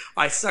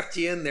 I sucked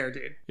you in there,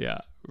 dude. Yeah,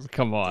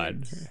 come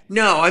on.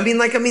 No, I mean,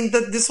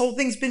 this whole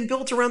thing's been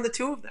built around the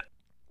two of them.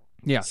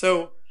 Yeah.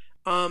 So,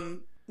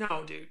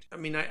 no, dude. I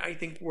mean, I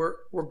think we're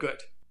good.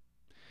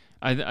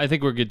 I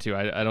think we're good too.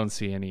 I don't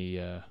see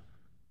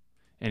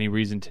any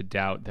reason to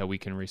doubt that we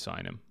can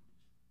re-sign him.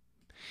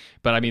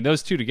 But I mean,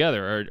 those two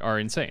together are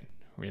insane.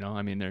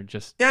 I mean, they're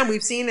just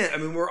we've seen it. I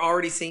mean, we're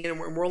already seeing it, and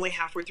we're only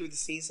halfway through the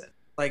season.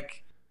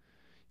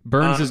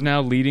 Burns is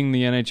now leading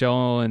the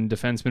NHL in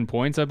defenseman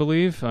points, I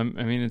believe. I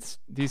mean, it's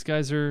these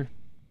guys are,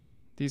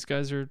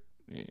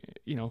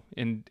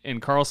 and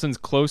Karlsson's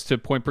close to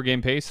point per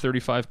game pace,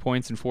 35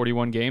 points in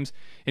 41 games,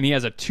 and he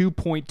has a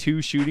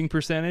 2.2 shooting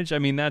percentage. I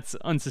mean, that's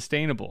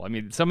unsustainable. I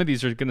mean, some of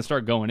these are going to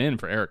start going in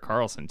for Erik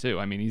Karlsson too.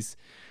 I mean, he's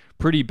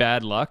pretty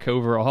bad luck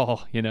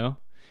overall,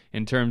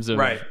 in terms of,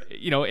 right.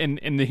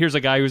 And here's a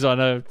guy who's on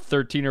a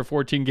 13 or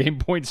 14 game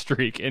point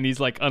streak, and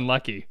he's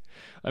unlucky.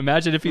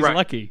 Imagine if he's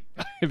lucky.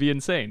 It'd be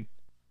insane.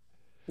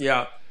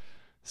 Yeah.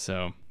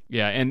 So,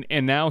 yeah,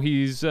 and now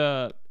he's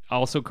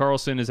also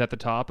Karlsson is at the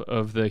top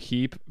of the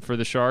heap for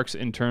the Sharks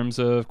in terms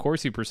of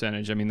Corsi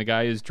percentage. I mean, the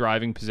guy is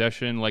driving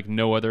possession like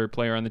no other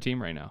player on the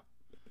team right now.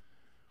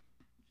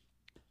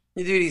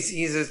 Dude,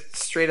 he's a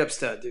straight up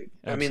stud, dude.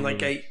 Absolutely. I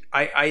mean,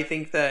 I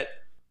think that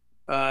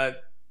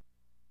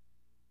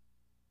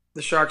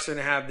the Sharks are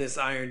going to have this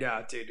ironed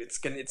out, dude. It's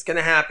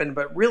gonna happen,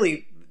 but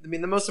really, I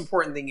mean, the most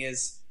important thing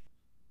is,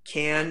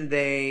 can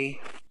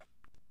they,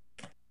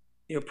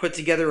 put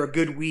together a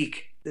good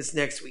week this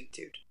next week,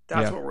 dude?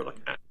 That's what we're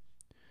looking at.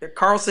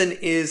 Carlson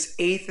is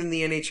 8th in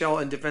the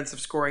NHL in defensive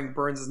scoring.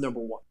 Burns is number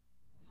 1.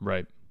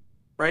 Right.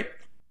 Right?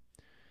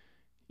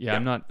 Yeah,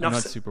 I'm not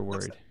super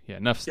worried.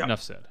 Enough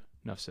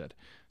said.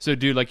 So,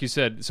 dude, like you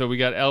said, so we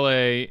got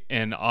LA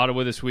and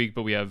Ottawa this week,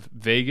 but we have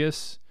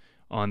Vegas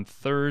on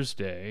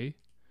Thursday,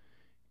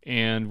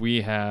 and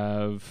we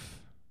have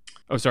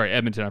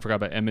Edmonton. I forgot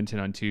about Edmonton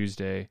on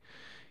Tuesday.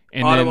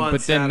 And Ottawa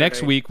then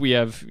next week we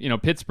have,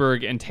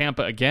 Pittsburgh and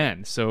Tampa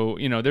again. So,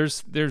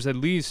 there's at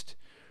least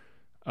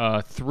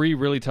 3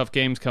 really tough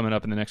games coming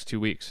up in the next 2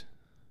 weeks.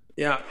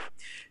 Yeah.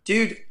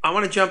 Dude, I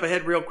want to jump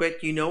ahead real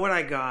quick. You know what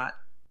I got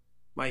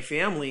my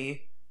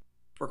family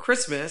for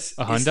Christmas?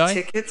 A Hyundai?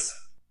 Tickets.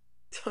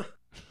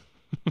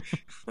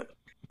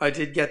 I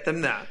did get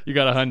them that. You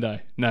got a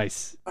Hyundai.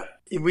 Nice.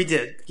 We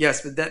did.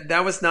 Yes, but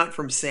that was not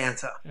from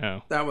Santa.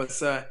 Oh. That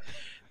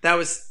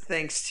was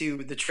thanks to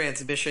the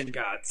transmission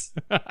gods.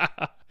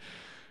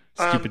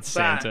 Stupid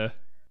Santa.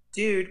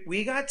 Dude,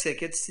 we got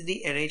tickets to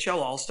the NHL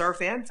All-Star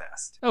Fan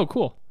Fest. Oh,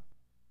 cool.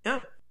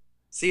 Yeah.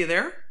 See you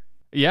there?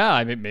 Yeah,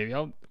 I mean, maybe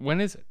I'll...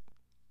 When is it?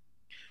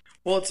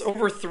 Well, it's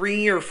over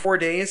 3 or 4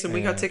 days, and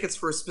we got tickets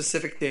for a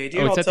specific day.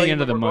 Dude, it's at the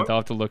end of the month. I'll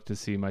have to look to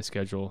see my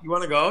schedule. You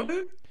want to go,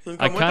 dude?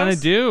 I kind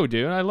of do,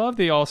 dude. I love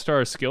the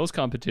All-Star skills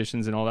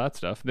competitions and all that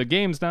stuff. The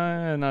game's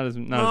not as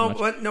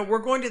much. No, we're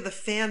going to the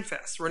Fan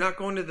Fest. We're not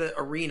going to the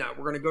arena.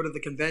 We're going to go to the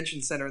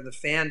convention center, the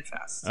Fan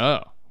Fest.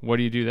 Oh, what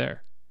do you do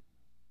there?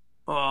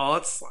 Oh,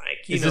 it's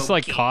like, Is this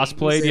like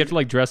cosplay? Do you have to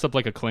like dress up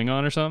like a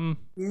Klingon or something?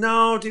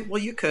 No, dude.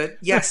 Well, you could.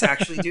 Yes,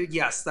 actually, dude.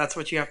 Yes, that's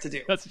what you have to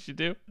do. That's what you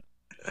do?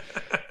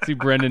 See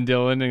Brendan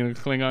Dillon in a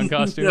Klingon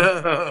costume?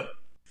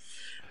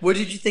 What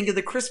did you think of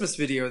the Christmas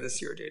video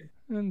this year, dude?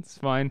 It's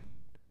fine.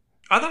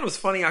 I thought it was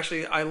funny,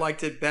 actually. I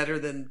liked it better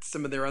than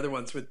some of their other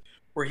ones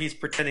where he's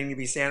pretending to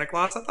be Santa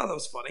Claus. I thought that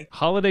was funny.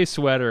 Holiday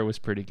sweater was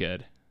pretty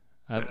good.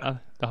 The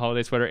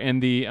holiday sweater.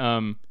 And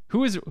the who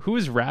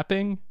was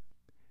rapping?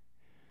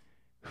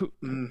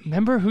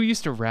 Remember who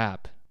used to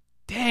rap?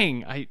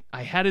 Dang,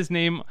 I had his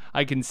name.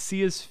 I can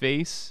see his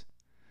face.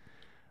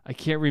 I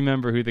can't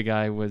remember who the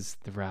guy was,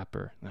 the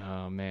rapper.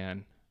 Oh,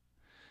 man.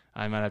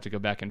 I might have to go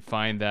back and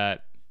find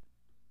that.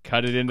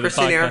 Cut it into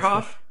Christian the podcast.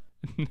 Ehrhoff?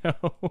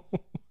 No.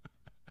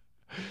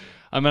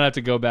 I'm going to have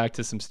to go back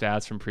to some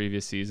stats from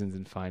previous seasons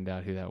and find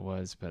out who that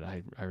was, but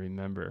I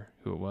remember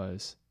who it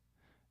was.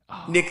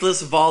 Oh.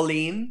 Nicholas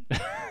Wallin?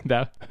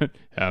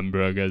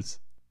 Hamburgers.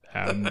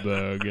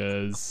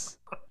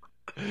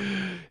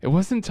 It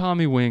wasn't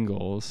Tommy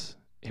Wingles.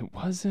 It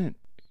wasn't.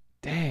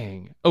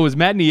 Dang. Oh, it was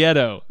Matt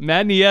Nieto.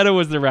 Matt Nieto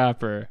was the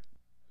rapper.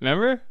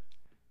 Remember?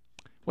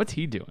 What's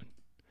he doing?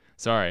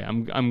 Sorry,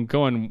 I'm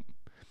going.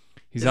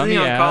 He's on the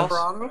Avs.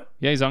 Colorado?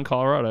 Yeah, he's on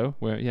Colorado.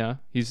 Where? Yeah,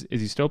 is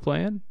he still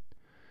playing?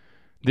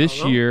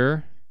 This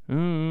year,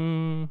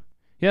 39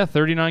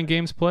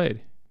 games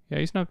played. Yeah,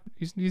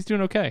 he's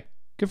doing okay.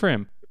 Good for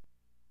him.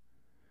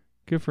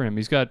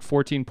 He's got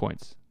 14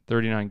 points,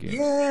 39 games.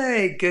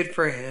 Yay, good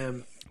for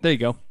him. There you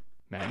go.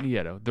 Matt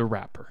Nieto, the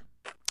rapper.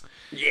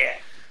 Yeah.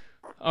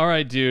 All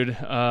right, dude.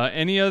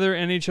 Any other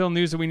NHL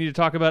news that we need to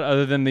talk about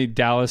other than the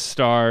Dallas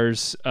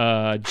Stars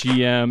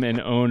GM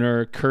and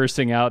owner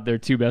cursing out their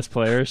 2 best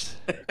players?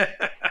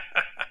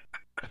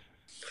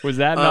 Was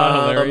that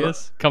not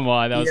hilarious? Come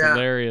on, that was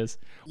hilarious.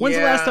 When's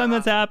the last time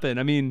that's happened?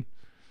 I mean,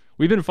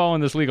 we've been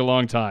following this league a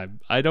long time.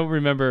 I don't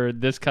remember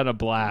this kind of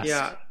blast.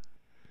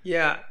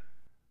 Yeah.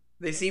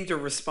 They seem to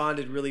have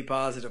responded really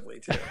positively,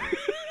 too.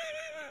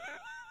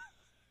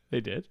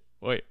 They did?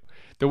 Wait.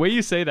 The way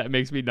you say that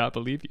makes me not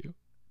believe you.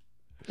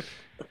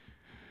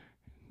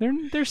 They're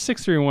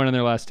 6-3-1 in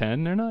their last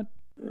 10. They're not.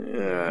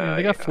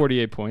 They got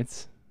 48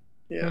 points.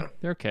 Yeah,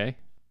 they're okay.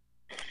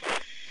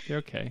 They're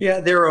okay. Yeah,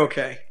 they're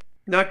okay.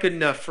 Not good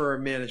enough for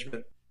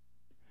management.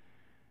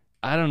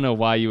 I don't know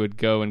why you would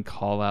go and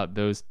call out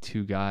those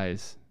 2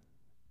 guys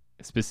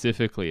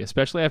specifically,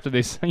 especially after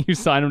you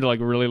sign them to like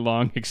really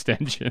long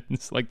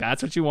extensions. Like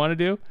that's what you want to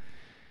do?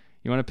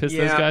 You want to piss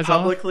those guys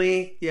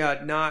publicly, off?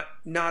 Yeah,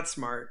 not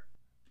smart.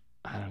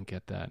 I don't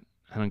get that.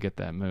 I don't get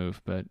that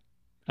move, but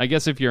I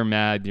guess if you're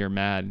mad, you're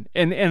mad.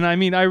 And I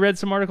mean, I read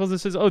some articles that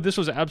says, "Oh, this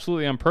was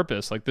absolutely on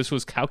purpose. Like this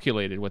was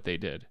calculated what they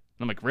did."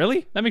 And I'm like,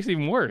 "Really? That makes it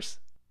even worse."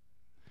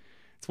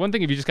 It's one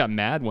thing if you just got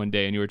mad one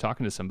day and you were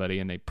talking to somebody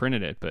and they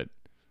printed it, but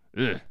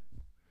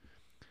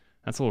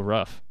that's a little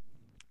rough.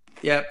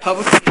 Yeah,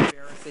 publicly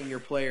embarrassing your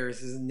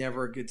players is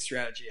never a good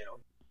strategy.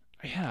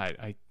 Yeah,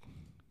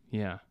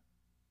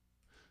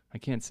 I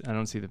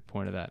don't see the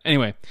point of that.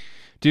 Anyway,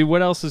 dude,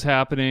 what else is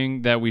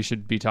happening that we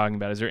should be talking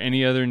about? Is there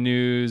any other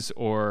news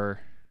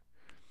or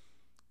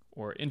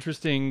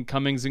interesting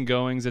comings and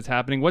goings that's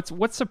happening?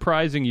 What's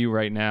surprising you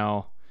right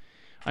now?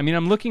 I mean,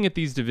 I'm looking at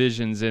these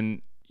divisions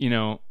and,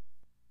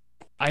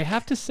 I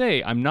have to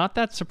say I'm not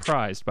that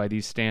surprised by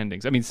these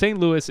standings. I mean, St.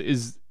 Louis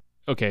is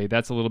okay,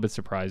 that's a little bit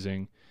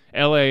surprising.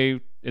 LA,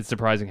 it's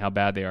surprising how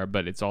bad they are,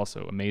 but it's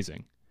also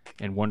amazing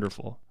and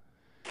wonderful.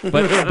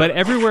 But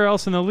everywhere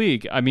else in the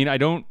league, I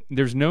mean,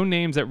 there's no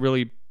names that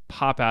really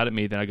pop out at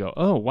me that I go,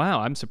 oh,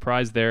 wow, I'm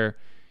surprised they're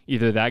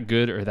either that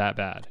good or that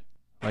bad.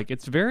 Like,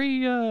 it's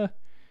very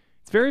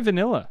It's very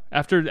vanilla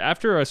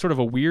after a sort of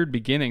a weird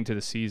beginning to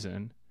the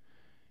season.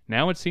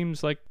 Now it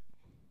seems like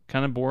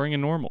kind of boring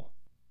and normal.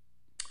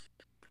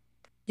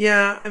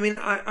 Yeah, I mean,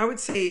 I would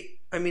say,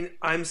 I mean,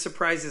 I'm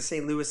surprised that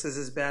St. Louis is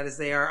as bad as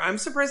they are. I'm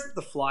surprised that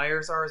the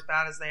Flyers are as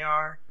bad as they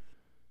are.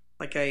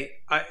 Like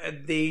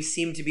they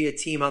seem to be a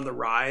team on the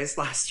rise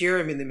last year.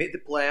 I mean, they made the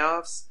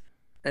playoffs,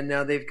 and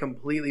now they've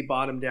completely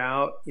bottomed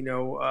out.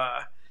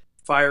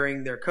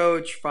 Firing their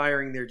coach,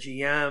 firing their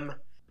GM,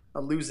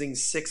 losing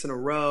 6 in a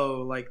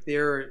row. Like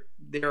they're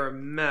a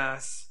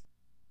mess,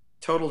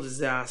 total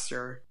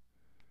disaster.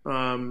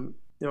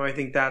 I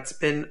think that's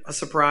been a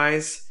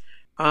surprise.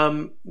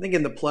 I think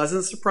in the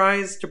pleasant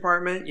surprise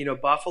department,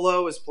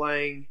 Buffalo is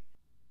playing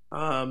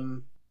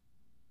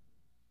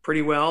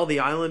pretty well. The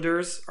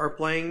Islanders are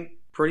playing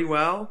pretty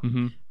well.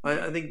 Mm-hmm.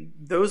 I think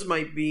those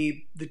might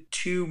be the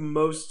two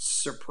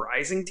most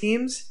surprising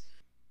teams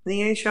in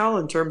the NHL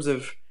in terms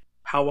of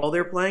how well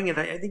they're playing. And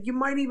I think you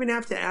might even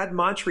have to add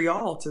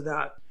Montreal to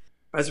that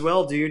as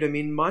well, dude. I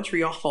mean,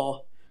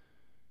 Montreal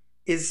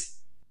has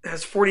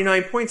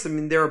 49 points. I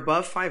mean, they're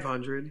above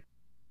 500.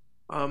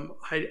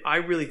 I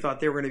really thought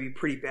they were going to be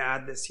pretty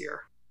bad this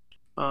year.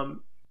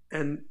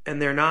 And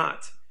they're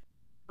not.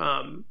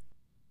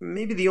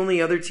 Maybe the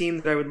only other team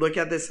that I would look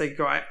at this, I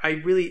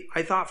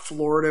thought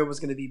Florida was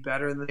going to be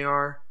better than they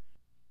are.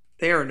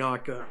 They are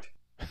not good.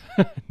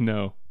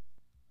 No,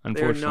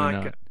 unfortunately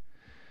not.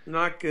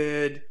 Not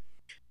good.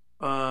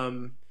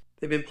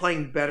 They've been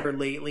playing better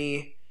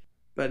lately,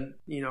 but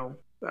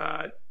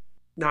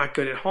not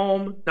good at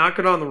home, not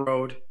good on the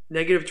road.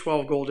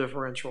 -12 goal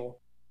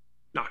differential,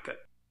 not good.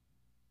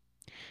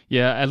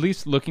 Yeah, at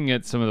least looking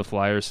at some of the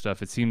Flyers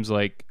stuff, it seems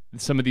like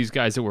some of these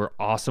guys that were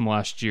awesome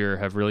last year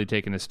have really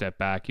taken a step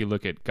back. You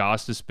look at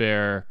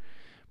Gostisbehere,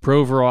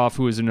 Provorov,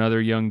 who is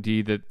another young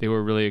D that they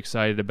were really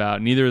excited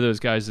about. Neither of those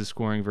guys is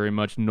scoring very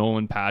much.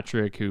 Nolan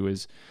Patrick, who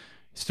is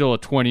still a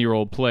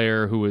 20-year-old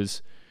player who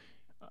was,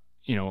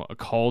 a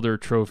Calder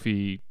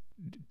Trophy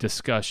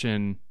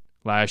discussion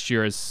last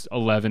year, has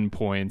 11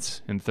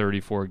 points in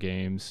 34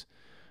 games.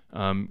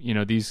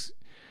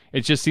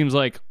 It just seems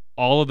like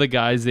all of the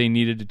guys they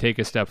needed to take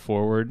a step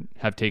forward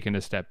have taken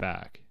a step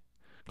back.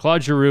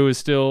 Claude Giroux is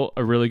still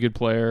a really good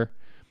player.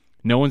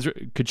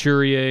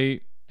 Couturier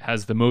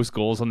has the most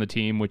goals on the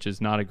team, which is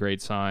not a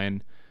great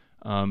sign.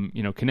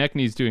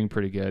 Konechny's doing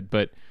pretty good,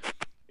 but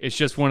it's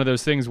just one of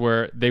those things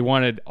where they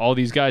wanted all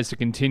these guys to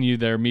continue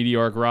their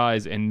meteoric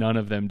rise, and none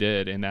of them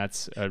did, and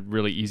that's a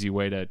really easy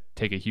way to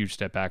take a huge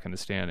step back in the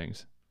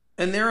standings.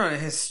 And they're on a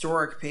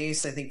historic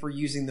pace, I think, for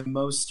using the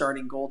most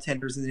starting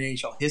goaltenders in the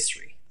NHL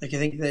history. Like, I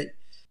think that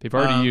they've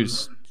already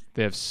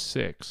they have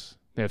 6.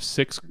 They have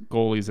 6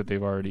 goalies that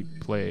they've already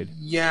played.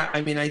 Yeah,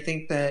 I mean, I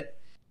think that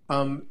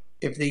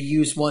if they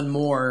use one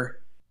more,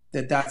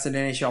 that's an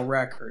NHL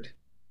record.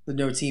 That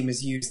no team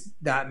has used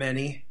that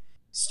many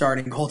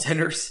starting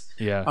goaltenders.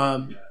 Yeah.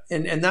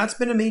 And that's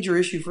been a major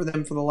issue for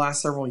them for the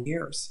last several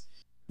years.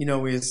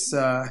 Is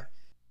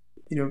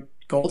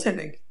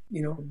goaltending.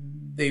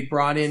 They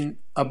brought in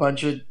a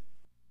bunch of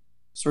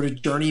sort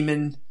of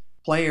journeyman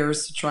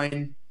players to try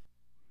and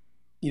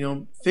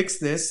fix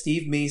this.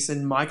 Steve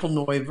Mason, Michael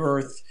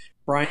Neuwirth,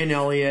 Brian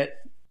Elliott,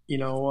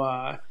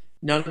 none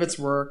of it's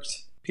worked.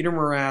 Peter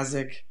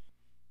Mrazek,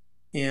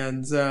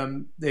 and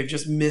they've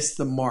just missed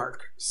the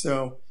mark.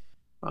 So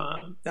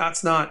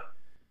that's not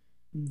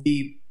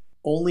the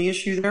only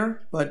issue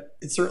there, but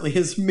it certainly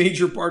is a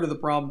major part of the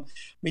problem.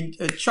 I mean,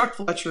 Chuck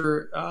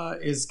Fletcher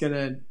is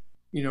going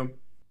to,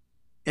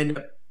 end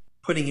up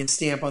putting his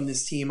stamp on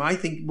this team. I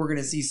think we're going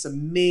to see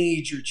some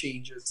major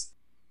changes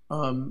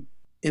in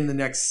the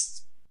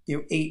next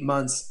 8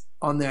 months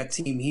on that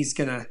team. He's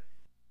going to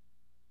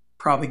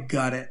probably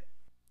gut it.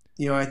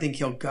 I think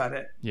he'll gut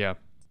it. Yeah.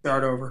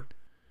 Start over.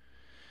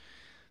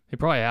 They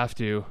probably have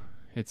to.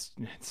 It's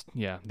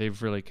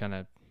they've really kind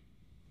of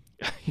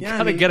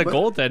gotta get a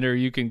goaltender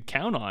you can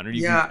count on, or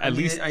you can at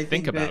least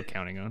think about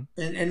counting on.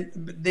 And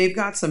they've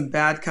got some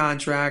bad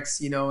contracts,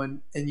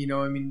 and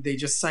they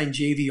just signed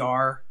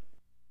JVR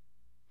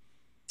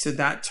to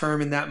that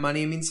term and that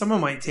money. I mean, someone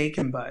might take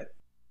him, but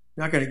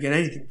you're not going to get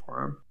anything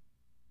for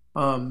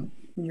him.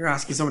 You're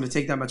asking someone to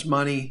take that much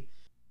money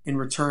in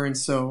return,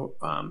 so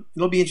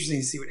it'll be interesting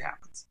to see what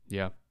happens.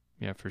 Yeah,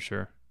 for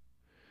sure.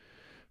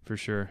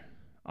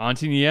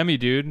 Antti Niemi,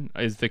 dude,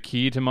 is the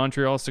key to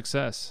Montreal's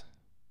success.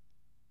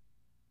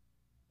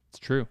 It's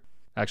true.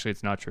 Actually,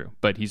 it's not true,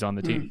 but he's on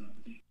the team.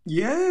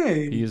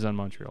 Yay! He is on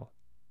Montreal.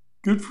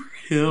 Good for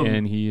him.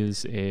 And he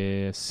is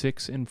a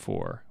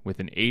 6-4 with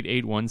an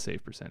 .881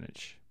 save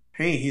percentage.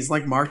 Hey, he's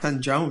like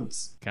Martin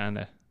Jones. Kind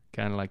of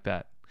like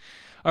that.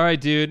 All right,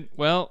 dude.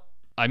 Well,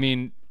 I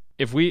mean,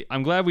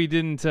 I'm glad we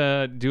didn't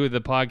do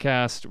the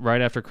podcast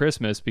right after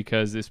Christmas,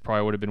 because this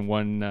probably would have been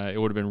it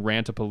would have been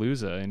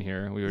Rantapalooza in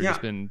here. We would have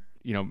just been,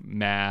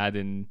 mad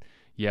and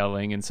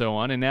yelling and so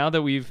on. And now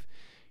that we've,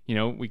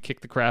 we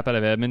kicked the crap out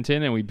of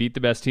Edmonton and we beat the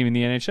best team in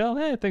the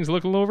NHL, things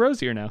look a little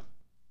rosier now.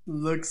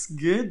 Looks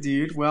good,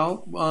 dude.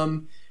 Well,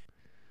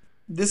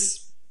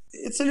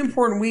 it's an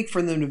important week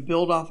for them to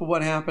build off of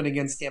what happened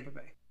against Tampa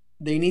Bay.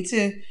 They need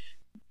to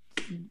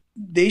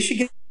they should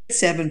get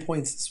 7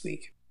 points this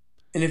week.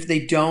 And if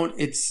they don't,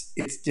 it's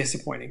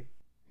disappointing.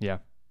 Yeah.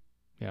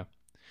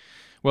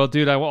 Well,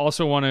 dude, I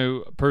also want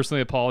to personally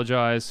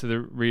apologize to the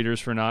readers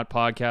for not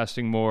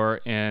podcasting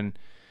more. And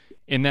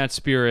in that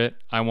spirit,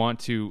 I'm going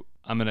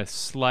to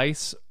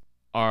slice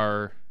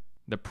the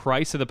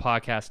price of the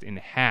podcast in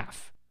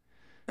half.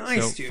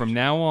 Nice, so dude. From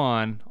now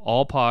on,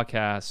 all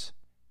podcasts,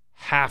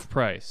 half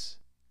price.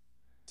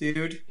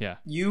 Dude. Yeah.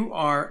 You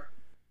are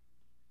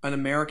an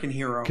American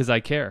hero. Because I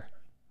care.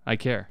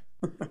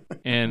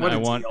 And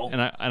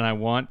I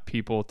want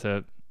people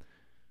to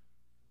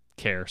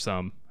care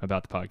some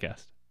about the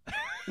podcast.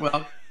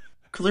 Well,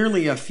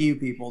 clearly a few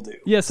people do.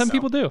 Yeah, some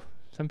people do.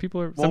 Some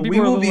people are. Well,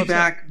 we will be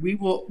back. We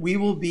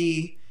will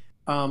be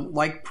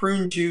like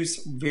prune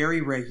juice,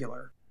 very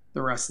regular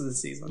the rest of the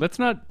season. Let's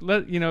not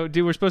dude.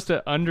 We're supposed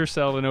to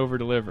undersell and over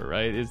deliver,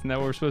 right? Isn't that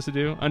what we're supposed to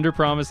do? Under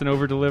promise and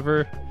over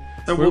deliver.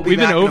 So we've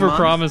been over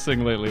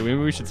promising lately. Maybe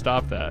we should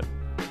stop that.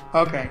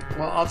 Okay.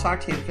 Well, I'll talk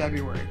to you in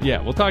February.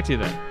 Yeah, we'll talk to you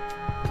then.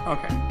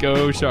 Okay.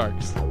 Go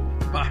Sharks.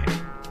 Bye.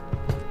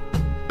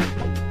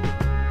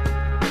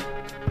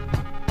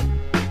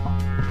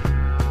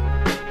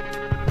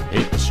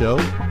 Hate the show?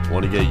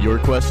 Want to get your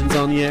questions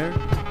on the air?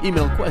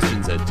 Email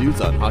questions at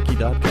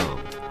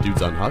dudesonhockey.com.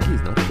 Dudes on Hockey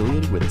is not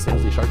affiliated with the San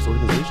Jose Sharks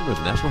organization or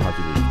the National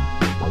Hockey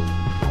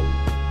League.